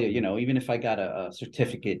 I'll tell you, even if I got a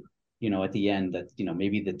certificate, at the end that,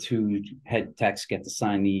 maybe the two head techs get to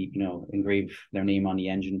sign engrave their name on the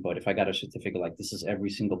engine. But if I got a certificate like this is every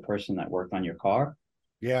single person that worked on your car,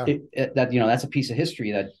 Yeah, that's a piece of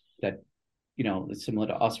history that it's similar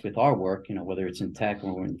to us with our work, whether it's in tech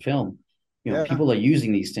or in film. yeah, People are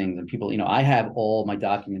using these things, and people, I have all my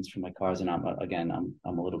documents for my cars, and I'm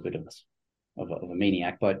a little bit of a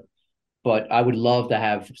maniac, but I would love to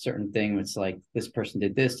have certain things. It's like this person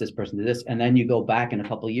did this person did this, and then you go back in a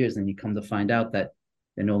couple of years, and you come to find out that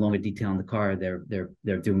they're no longer detailing the car. They're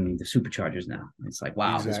doing the superchargers now. It's like,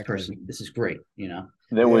 wow, exactly. this is great.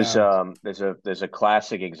 There was there's a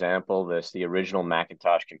classic example. The original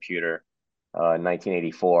Macintosh computer,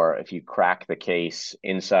 1984. If you crack the case,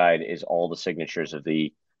 inside is all the signatures of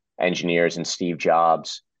the engineers and Steve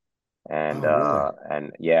Jobs, and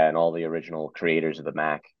Really? and all the original creators of the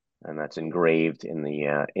Mac, and that's engraved in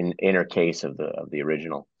the inner case of the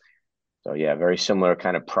original. So yeah, very similar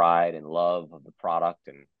kind of pride and love of the product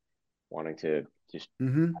and wanting to just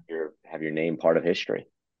have your name part of history.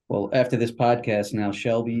 Well, after this podcast, now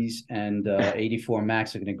Shelby's and 84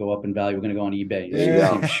 Max are going to go up in value. We're going to go on eBay.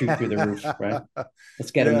 Yeah. Shoot through the roof, right?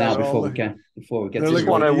 Let's get them now before we get to. Just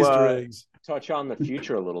want to touch on the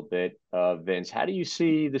future a little bit, Vince. How do you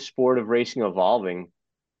see the sport of racing evolving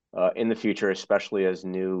in the future, especially as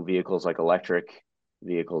new vehicles like electric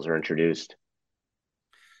vehicles are introduced?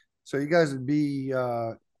 So you guys would be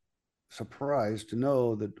surprised to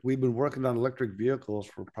know that we've been working on electric vehicles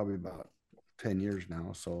for probably about 10 years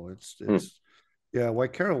now. So it's yeah, why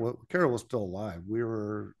Carroll was still alive. We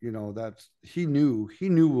were, he knew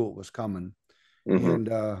what was coming. And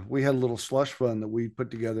we had a little slush fund that we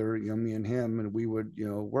put together, me and him, and we would,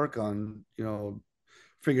 work on,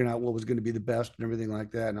 figuring out what was going to be the best and everything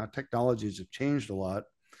like that. And our technologies have changed a lot.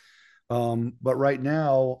 But right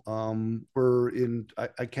now,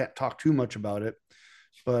 I can't talk too much about it,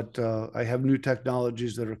 but I have new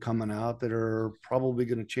technologies that are coming out that are probably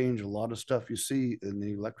going to change a lot of stuff you see in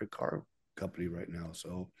the electric car company right now.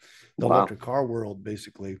 So the electric car world,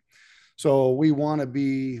 basically. So we want to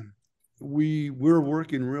be, we're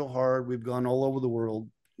working real hard. We've gone all over the world.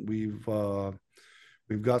 We've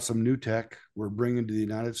got some new tech we're bringing to the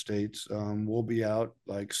United States. We'll be out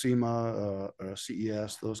like SEMA,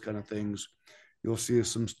 CES, those kind of things. You'll see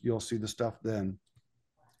the stuff then.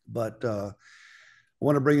 But I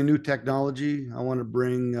want to bring a new technology. I want to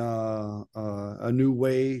bring a new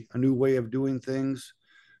way of doing things.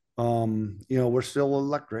 We're still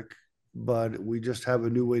electric, but we just have a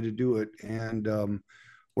new way to do it. And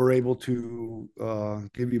we're able to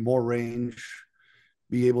give you more range,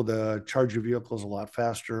 be able to charge your vehicles a lot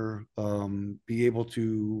faster, be able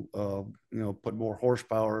to, put more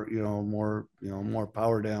horsepower, more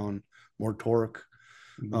power down, more torque,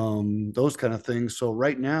 those kind of things. So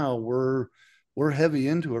right now we're heavy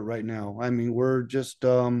into it right now. I mean, we're just,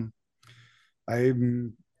 I'm, I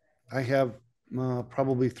have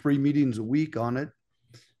probably 3 meetings a week on it.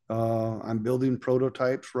 I'm building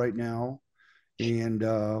prototypes right now, and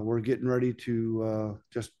we're getting ready to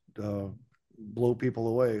just blow people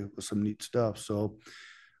away with some neat stuff. So,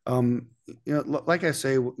 like I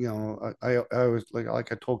say, I was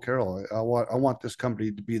like I told Carroll, I want this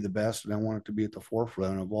company to be the best, and I want it to be at the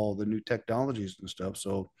forefront of all the new technologies and stuff.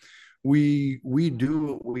 So, we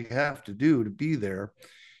do what we have to do to be there,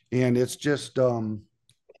 and it's just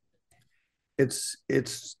it's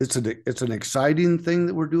an exciting thing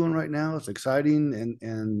that we're doing right now. It's exciting,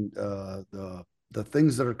 and the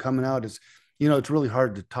things that are coming out is, it's really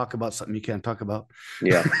hard to talk about something you can't talk about.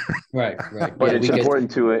 Yeah. Right. But Yeah, it's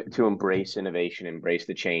important to embrace innovation, embrace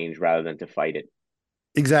the change rather than to fight it.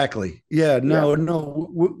 Exactly. Yeah. Yeah. No,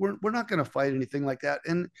 we're not going to fight anything like that.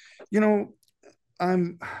 And you know,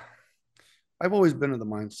 I'm I've always been in the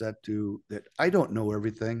mindset too that I don't know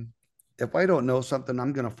everything. If I don't know something,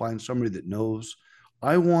 I'm going to find somebody that knows.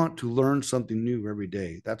 I want to learn something new every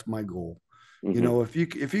day. That's my goal.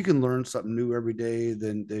 Mm-hmm. If you can learn something new every day,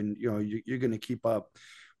 then you're going to keep up.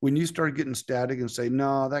 When you start getting static and say,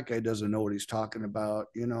 no, that guy doesn't know what he's talking about,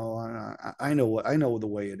 I know the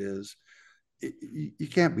way it is. You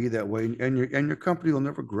can't be that way, and your company will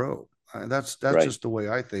never grow. That's Right. just the way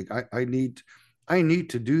I think. I need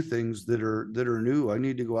to do things that are new. I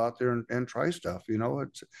need to go out there and try stuff.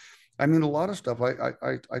 I mean, a lot of stuff.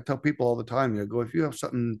 I tell people all the time. Go, if you have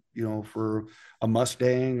something, for a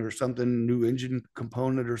Mustang or something, new engine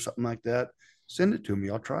component or something like that, send it to me.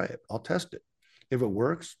 I'll try it. I'll test it. If it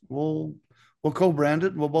works, we'll co-brand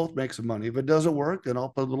it. We'll both make some money. If it doesn't work, then I'll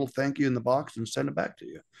put a little thank you in the box and send it back to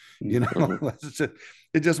you. Mm-hmm.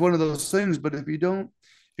 It's just one of those things. But if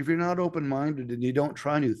you're not open-minded and you don't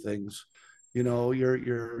try new things, you're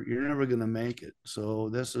never going to make it. So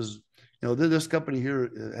this company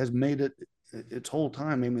here has made it its whole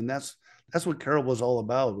time. I mean, that's what Carroll was all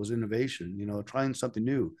about, was innovation, trying something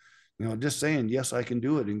new, just saying, yes, I can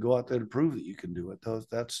do it, and go out there to prove that you can do it.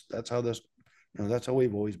 That's how that's how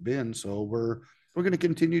we've always been. So we're going to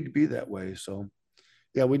continue to be that way. So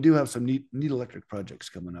yeah, we do have some neat electric projects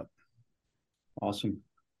coming up. awesome.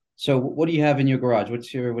 So what do you have in your garage?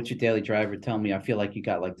 What's your daily driver? Tell me. I feel like you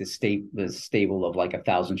got like this stable of like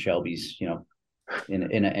 1,000 Shelbys, in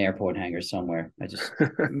an airport hangar somewhere.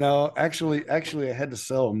 No, actually, I had to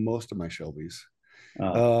sell most of my Shelbys.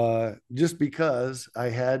 Oh, Just because I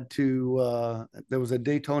had to. There was a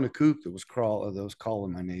Daytona coupe that was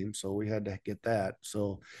calling my name, so we had to get that.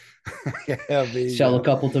 So yeah, sell a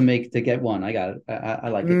couple to get one. I got it. I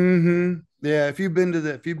like it. yeah. If you've been to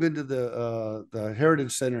the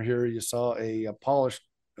Heritage Center here, you saw a polished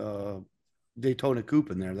uh, Daytona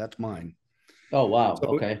coupe in there. That's mine. Oh wow.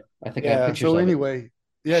 So Okay. I think I have yeah. pictures So of it. anyway,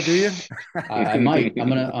 yeah. Do you? I might. I'm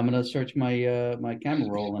gonna search my camera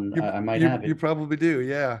roll and I might have You it. probably do.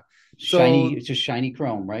 Yeah. Shiny. So It's just shiny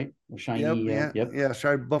chrome, right? Or yep, shiny. yeah, Yep. yeah.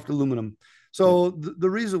 Sorry, buffed aluminum. Yep. So the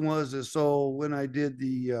reason is so when I did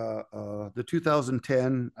the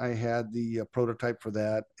 2010, I had the prototype for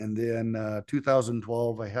that, and then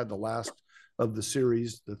 2012, I had the last of the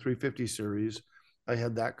series, the 350 series. I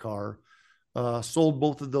had that car. Sold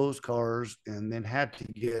both of those cars, and then had to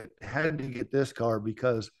get this car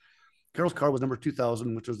because Carroll's car was number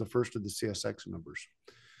 2000, which was the first of the CSX numbers.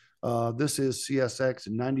 This is CSX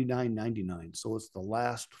 9999. So it's the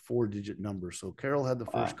last 4-digit number. So Carroll had the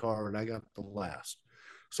first Wow. car and I got the last.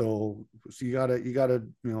 So you gotta,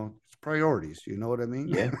 it's priorities. You know what I mean?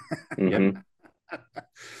 Yeah. Yep. Mm-hmm.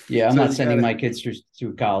 Yeah. I'm So not you sending gotta my kids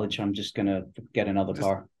through college. I'm just gonna get another just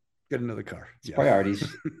car. get another car. It's Yeah. priorities.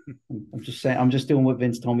 I'm just saying. I'm just doing what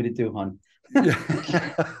Vince told me to do, hon.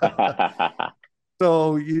 Yeah.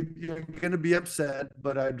 So you're going to be upset,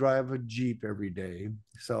 but I drive a Jeep every day.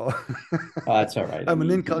 So Oh, that's all right. I I'm an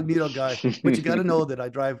mean, incognito guy, but you got to know that I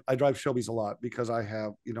drive Shelby's a lot because I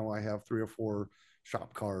have 3 or 4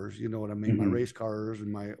 shop cars, you know what I mean? My mhm. race cars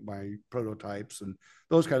and my prototypes and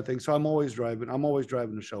those kind of things. So I'm always driving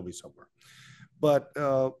a Shelby somewhere. But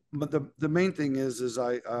the main thing is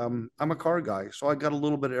I'm a car guy, so I got a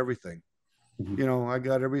little bit of everything. Mhm. I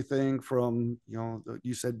got everything from,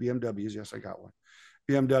 you said BMWs. Yes, I got one.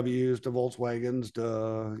 BMWs to Volkswagens to,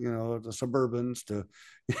 the Suburbans to,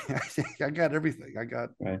 I think I got everything. I got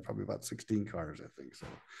probably about 16 cars, I think so.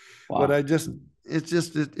 Wow. But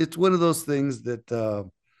it's one of those things that,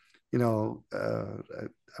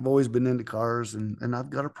 I've always been into cars and I've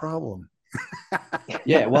got a problem.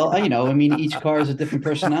 Yeah, well, I mean, each car is a different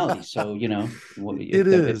personality, so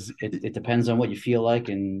it depends on what you feel like,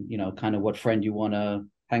 and kind of what friend you want to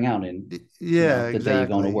hang out in. Yeah, the day you're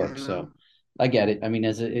going to work. So I get it. I mean,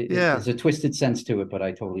 there's a twisted sense to it, but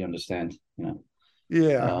I totally understand.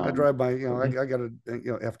 Yeah, I drive my, I got a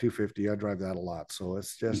F-250. I drive that a lot, so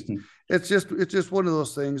it's just one of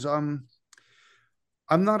those things. I'm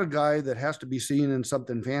not a guy that has to be seen in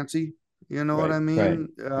something fancy. You know what I mean?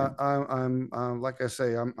 Right. I'm like I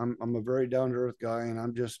say, I'm a very down to earth guy, and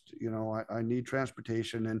I'm just, I need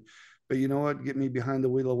transportation, but you know what? Get me behind the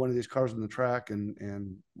wheel of one of these cars on the track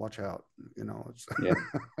and watch out. It's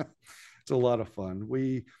it's a lot of fun.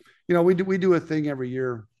 We do a thing every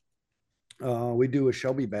year. We do a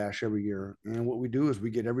Shelby bash every year, and what we do is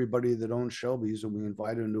we get everybody that owns Shelby's and we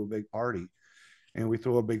invite them to a big party, and we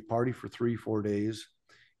throw a big party for 3-4 days.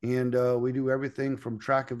 And we do everything from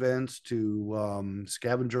track events to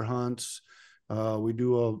scavenger hunts. We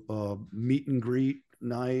do a meet and greet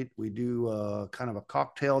night. We do kind of a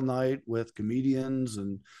cocktail night with comedians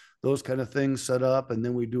and those kind of things set up. And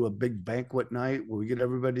then we do a big banquet night where we get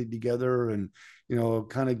everybody together and,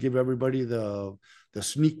 kind of give everybody the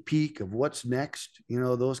sneak peek of what's next,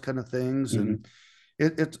 those kind of things. Mm-hmm. And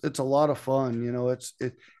it's a lot of fun,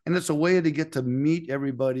 and it's a way to get to meet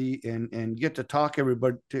everybody and get to talk to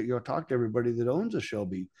everybody that owns a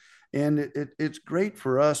Shelby. And it's great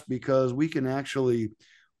for us because we can actually,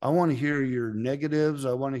 I want to hear your negatives.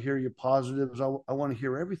 I want to hear your positives. I want to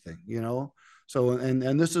hear everything, so,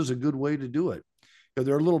 and this is a good way to do it.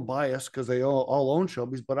 They're a little biased because they all own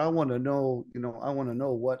Shelby's, but I want to know,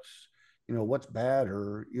 what's bad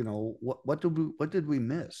or, what did we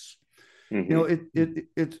miss?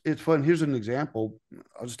 Mm-hmm. It's fun. Here's an example.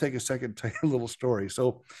 I'll just take a second to tell you a little story.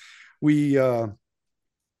 So we're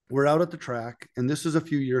out at the track, and this is a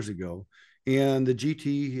few years ago, and the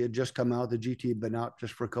GT had just come out. The GT had been out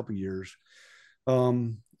just for a couple of years.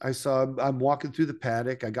 I'm walking through the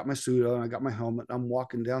paddock. I got my suit on. I got my helmet. I'm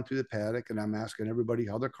walking down through the paddock, and I'm asking everybody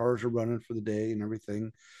how their cars are running for the day and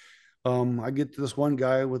everything. I get to this one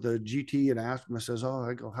guy with a GT and I ask him, I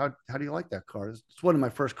go, how do you like that car? It's one of my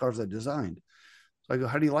first cars I designed. So I go,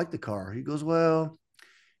 how do you like the car? He goes, I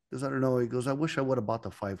don't know. He goes, I wish I would have bought the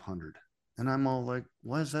 500. And I'm all like,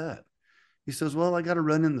 why is that? He says, well, I got to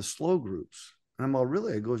run in the slow groups. And I'm all,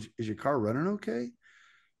 really? I go, is your car running okay?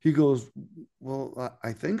 He goes, well,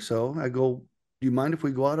 I think so. I go, do you mind if we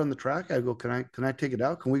go out on the track? I go, can I take it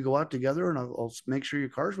out? Can we go out together? And I'll make sure your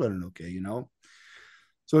car's running okay,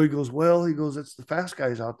 So he goes, it's the fast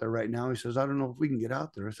guys out there right now. He says, I don't know if we can get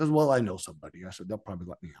out there. I says, well, I know somebody. I said, they'll probably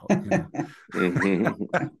let me help.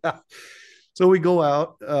 So we go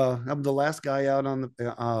out. I'm the last guy out on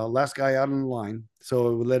the line.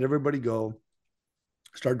 So we let everybody go.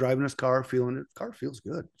 Start driving this car, feeling it. The car feels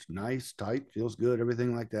good. It's nice, tight, feels good,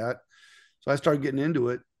 everything like that. So I started getting into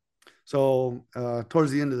it. So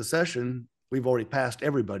towards the end of the session, we've already passed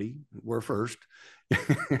everybody. We're first.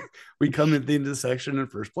 We come at the end of the section in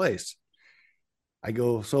first place. I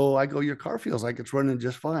go, your car feels like it's running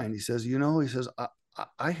just fine. He says,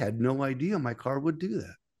 I had no idea my car would do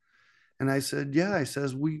that. And I said, yeah, I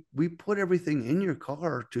says, we put everything in your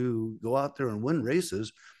car to go out there and win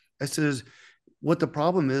races. I says, what the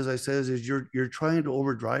problem is, I says, is you're trying to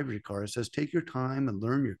overdrive your car. I says, take your time and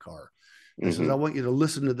learn your car. I says, I want you to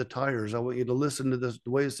listen to the tires. I want you to listen to the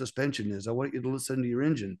way the suspension is. I want you to listen to your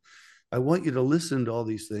engine. I want you to listen to all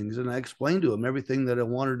these things. And I explained to him everything that I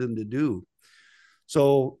wanted him to do.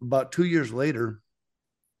 So about 2 years later,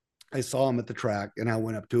 I saw him at the track and I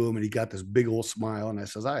went up to him and he got this big old smile. And I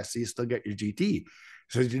says, I see you still got your GT. He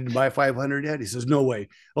says, you didn't buy a 500 yet? He says, no way.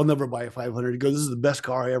 I'll never buy a 500. He goes, this is the best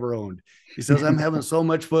car I ever owned. He says, I'm having so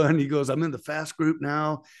much fun. He goes, I'm in the fast group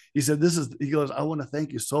now. He said, he goes, I want to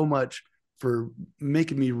thank you so much for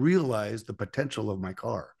making me realize the potential of my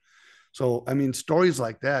car. So, I mean, stories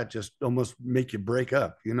like that just almost make you break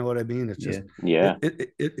up. You know what I mean? It's just,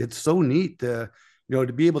 it's so neat to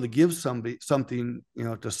be able to give somebody something,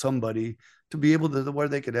 to somebody, to be able to, where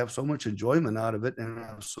they could have so much enjoyment out of it and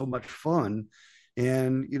have so much fun,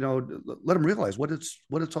 and, let them realize what it's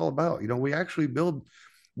all about. We actually build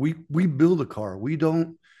a car. We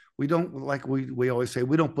don't, like we always say,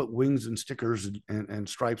 we don't put wings and stickers and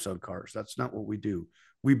stripes on cars. That's not what we do.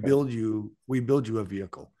 We build you a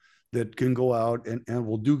vehicle that can go out and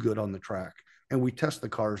will do good on the track and we test the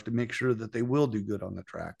cars to make sure that they will do good on the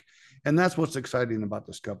track. And that's what's exciting about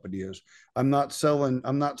this company is I'm not selling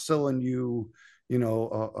you,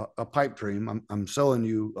 a pipe dream. I'm selling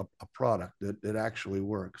you a product that actually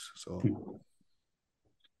works. So,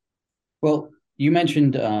 Well, you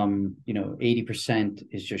mentioned, 80%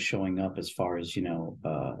 is just showing up as far as,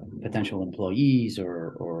 potential employees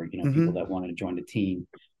or people that want to join the team.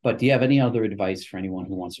 But do you have any other advice for anyone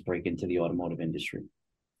who wants to break into the automotive industry?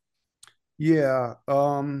 Yeah.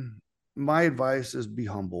 My advice is be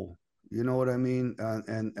humble. You know what I mean?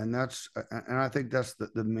 And I think that's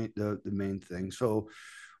the main thing. So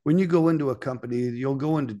when you go into a company, you'll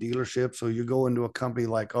go into dealerships, or you go into a company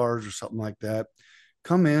like ours or something like that.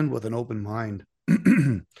 Come in with an open mind.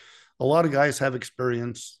 A lot of guys have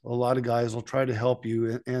experience. A lot of guys will try to help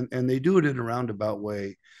you, and they do it in a roundabout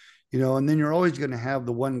way. And then you're always going to have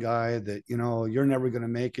the one guy that, you're never going to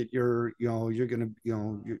make it. You're going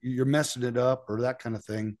to, you're messing it up, or that kind of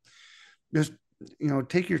thing. Just,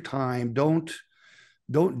 take your time. Don't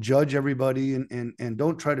judge everybody, and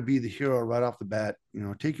don't try to be the hero right off the bat.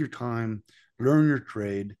 Take your time, learn your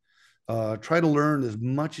trade. Try to learn as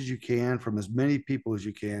much as you can from as many people as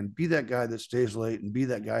you can. Be that guy that stays late, and be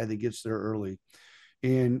that guy that gets there early.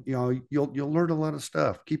 And you'll learn a lot of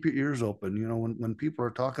stuff. Keep your ears open. When people are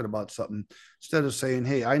talking about something, instead of saying,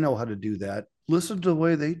 "Hey, I know how to do that," listen to the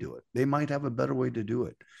way they do it. They might have a better way to do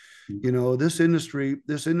it. This industry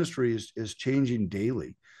is changing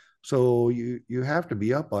daily, so you have to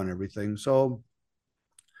be up on everything. So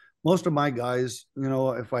most of my guys,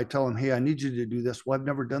 if I tell them, "Hey, I need you to do this," well, I've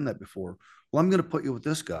never done that before. Well, I'm going to put you with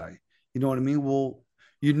this guy. You know what I mean? Well,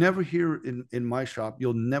 you never hear in my shop,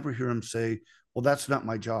 you'll never hear him say, "Well, that's not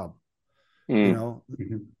my job." You know,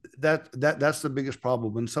 that's the biggest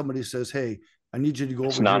problem when somebody says, "Hey, I need you to go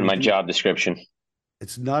It's over not here in and my do." job description.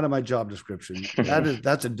 It's not in my job description.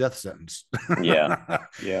 That's a death sentence. Yeah.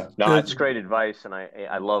 Yeah. No, it's great advice, and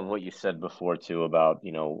I love what you said before too about,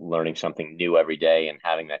 learning something new every day and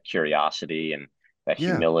having that curiosity and that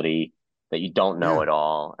Yeah, humility that you don't know yeah, it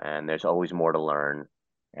all, and there's always more to learn,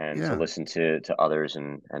 and to yeah. listen to others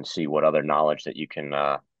and see what other knowledge that you can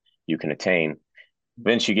attain.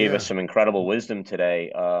 Vince, you gave us Yeah. some incredible wisdom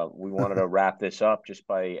today. We wanted to wrap this up just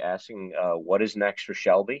by asking, what is next for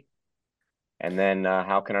Shelby? And then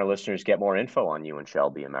how can our listeners get more info on you and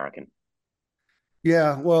Shelby American?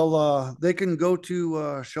 Yeah, well, they can go to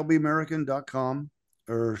shelbyamerican.com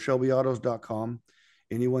or shelbyautos.com,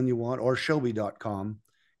 anyone you want, or shelby.com.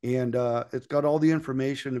 And it's got all the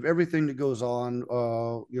information of everything that goes on,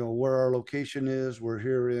 where our location is. We're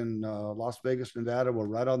here in Las Vegas, Nevada. We're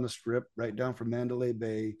right on the strip, right down from Mandalay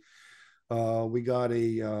Bay. We got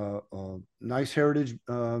a nice heritage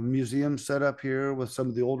museum set up here with some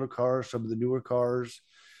of the older cars, some of the newer cars.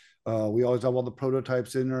 We always have all the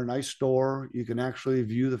prototypes in there. Nice store. You can actually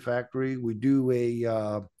view the factory. We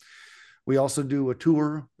also do a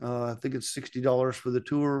tour. I think it's $60 for the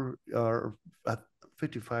tour, or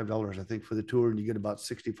 $55, I think, for the tour, and you get about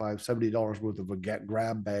 $65-$70 worth of a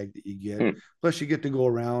grab bag that you get. Plus, you get to go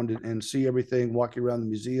around and see everything, walk you around the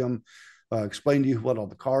museum, explain to you what all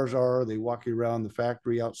the cars are. They walk you around the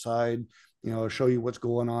factory outside, show you what's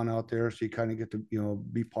going on out there, so you kind of get to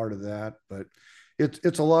be part of that. But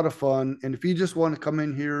it's a lot of fun. And if you just want to come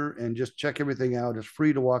in here and just check everything out, it's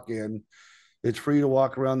free to walk in. It's free to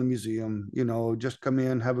walk around the museum. Just come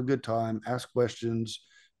in, have a good time, ask questions.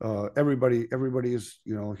 Everybody is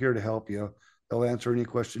here to help you. They'll answer any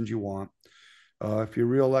questions you want. If you're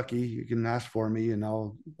real lucky, you can ask for me, and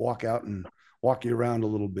I'll walk out and walk you around a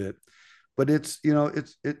little bit. But it's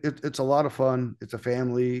a lot of fun. It's a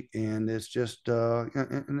family, and it's just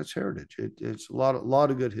and it's heritage. It's a lot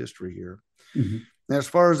of good history here. Mm-hmm. As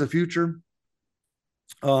far as the future,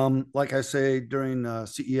 like I say, during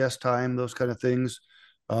CES time, those kind of things,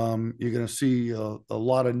 you're going to see a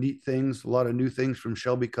lot of neat things, a lot of new things from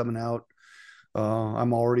Shelby coming out.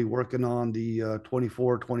 I'm already working on the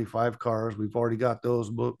 24, 25 cars. We've already got those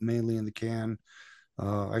mainly in the can.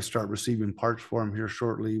 I start receiving parts for them here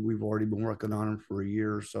shortly. We've already been working on them for a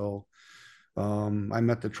year or so. I'm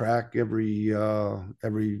at the track every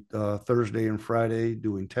Thursday and Friday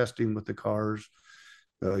doing testing with the cars.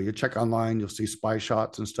 You check online, you'll see spy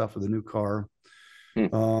shots and stuff of the new car.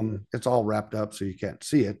 It's all wrapped up, so you can't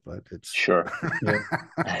see it, but it's sure.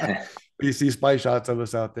 You see spy shots of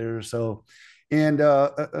us out there. So, and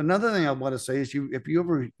another thing I want to say is, if you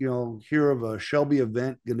ever hear of a Shelby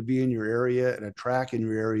event going to be in your area and a track in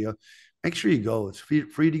your area, make sure you go. It's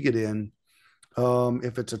free to get in.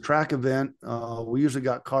 If it's a track event, we usually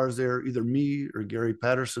got cars there. Either me or Gary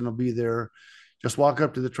Patterson will be there. Just walk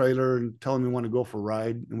up to the trailer and tell them you want to go for a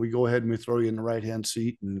ride, and we go ahead and we throw you in the right-hand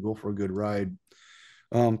seat and go for a good ride.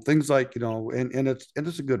 Things like, and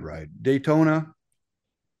it's a good ride. Daytona.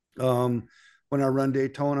 When I run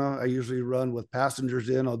Daytona, I usually run with passengers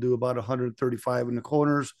in. I'll do about 135 in the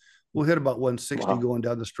corners. We'll hit about 160 going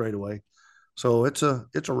down the straightaway. So it's a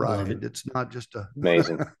ride. It's not just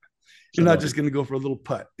amazing. You're not just going to go for a little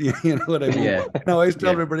putt. You know what I mean? Yeah. I always tell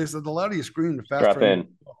everybody, I said, the louder you scream, the faster. Drop in.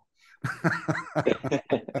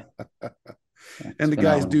 And the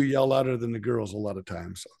guys do yell louder than the girls a lot of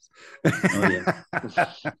times. So. Oh, yeah.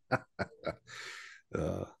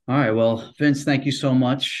 All right. Well, Vince, thank you so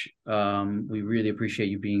much. We really appreciate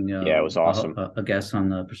you being it was awesome. a guest on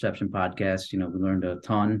the Perception Podcast. We learned a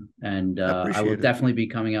ton, and I will definitely be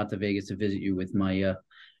coming out to Vegas to visit you with my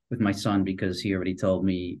son, because he already told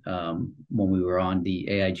me when we were on the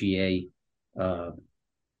AIGA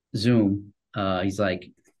Zoom, he's like,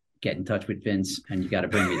 get in touch with Vince and you got to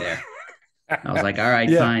bring me there. I was like, all right,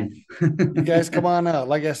 fine. You guys come on out.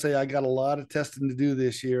 Like I say, I got a lot of testing to do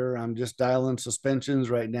this year. I'm just dialing suspensions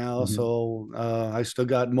right now. Mm-hmm. So I still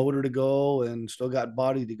got motor to go and still got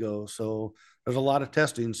body to go. So there's a lot of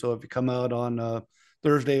testing. So if you come out on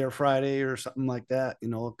Thursday or Friday or something like that,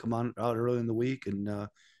 come on out early in the week and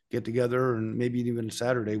get together, and maybe even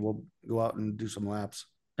Saturday we'll go out and do some laps.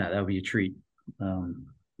 That would be a treat. A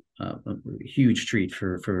huge treat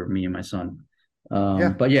for me and my son.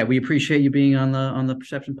 But we appreciate you being on the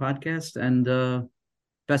Perception Podcast, and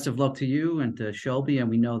best of luck to you and to Shelby. And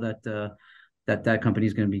we know that company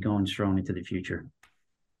is going to be going strong into the future.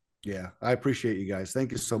 Yeah, I appreciate you guys.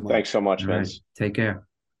 Thank you so much. Thanks so much, Vince. Right. Take care.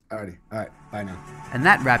 All right. Bye now. And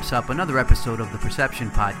that wraps up another episode of the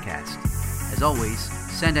Perception Podcast. As always,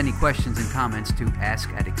 send any questions and comments to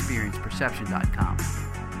ask@experienceperception.com.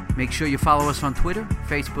 Make sure you follow us on Twitter,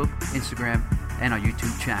 Facebook, Instagram, and our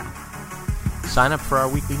YouTube channel. Sign up for our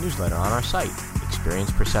weekly newsletter on our site,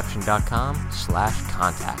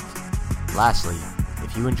 experienceperception.com/contact. Lastly,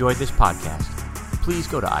 if you enjoyed this podcast, please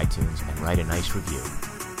go to iTunes and write a nice review.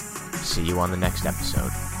 See you on the next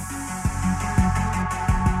episode.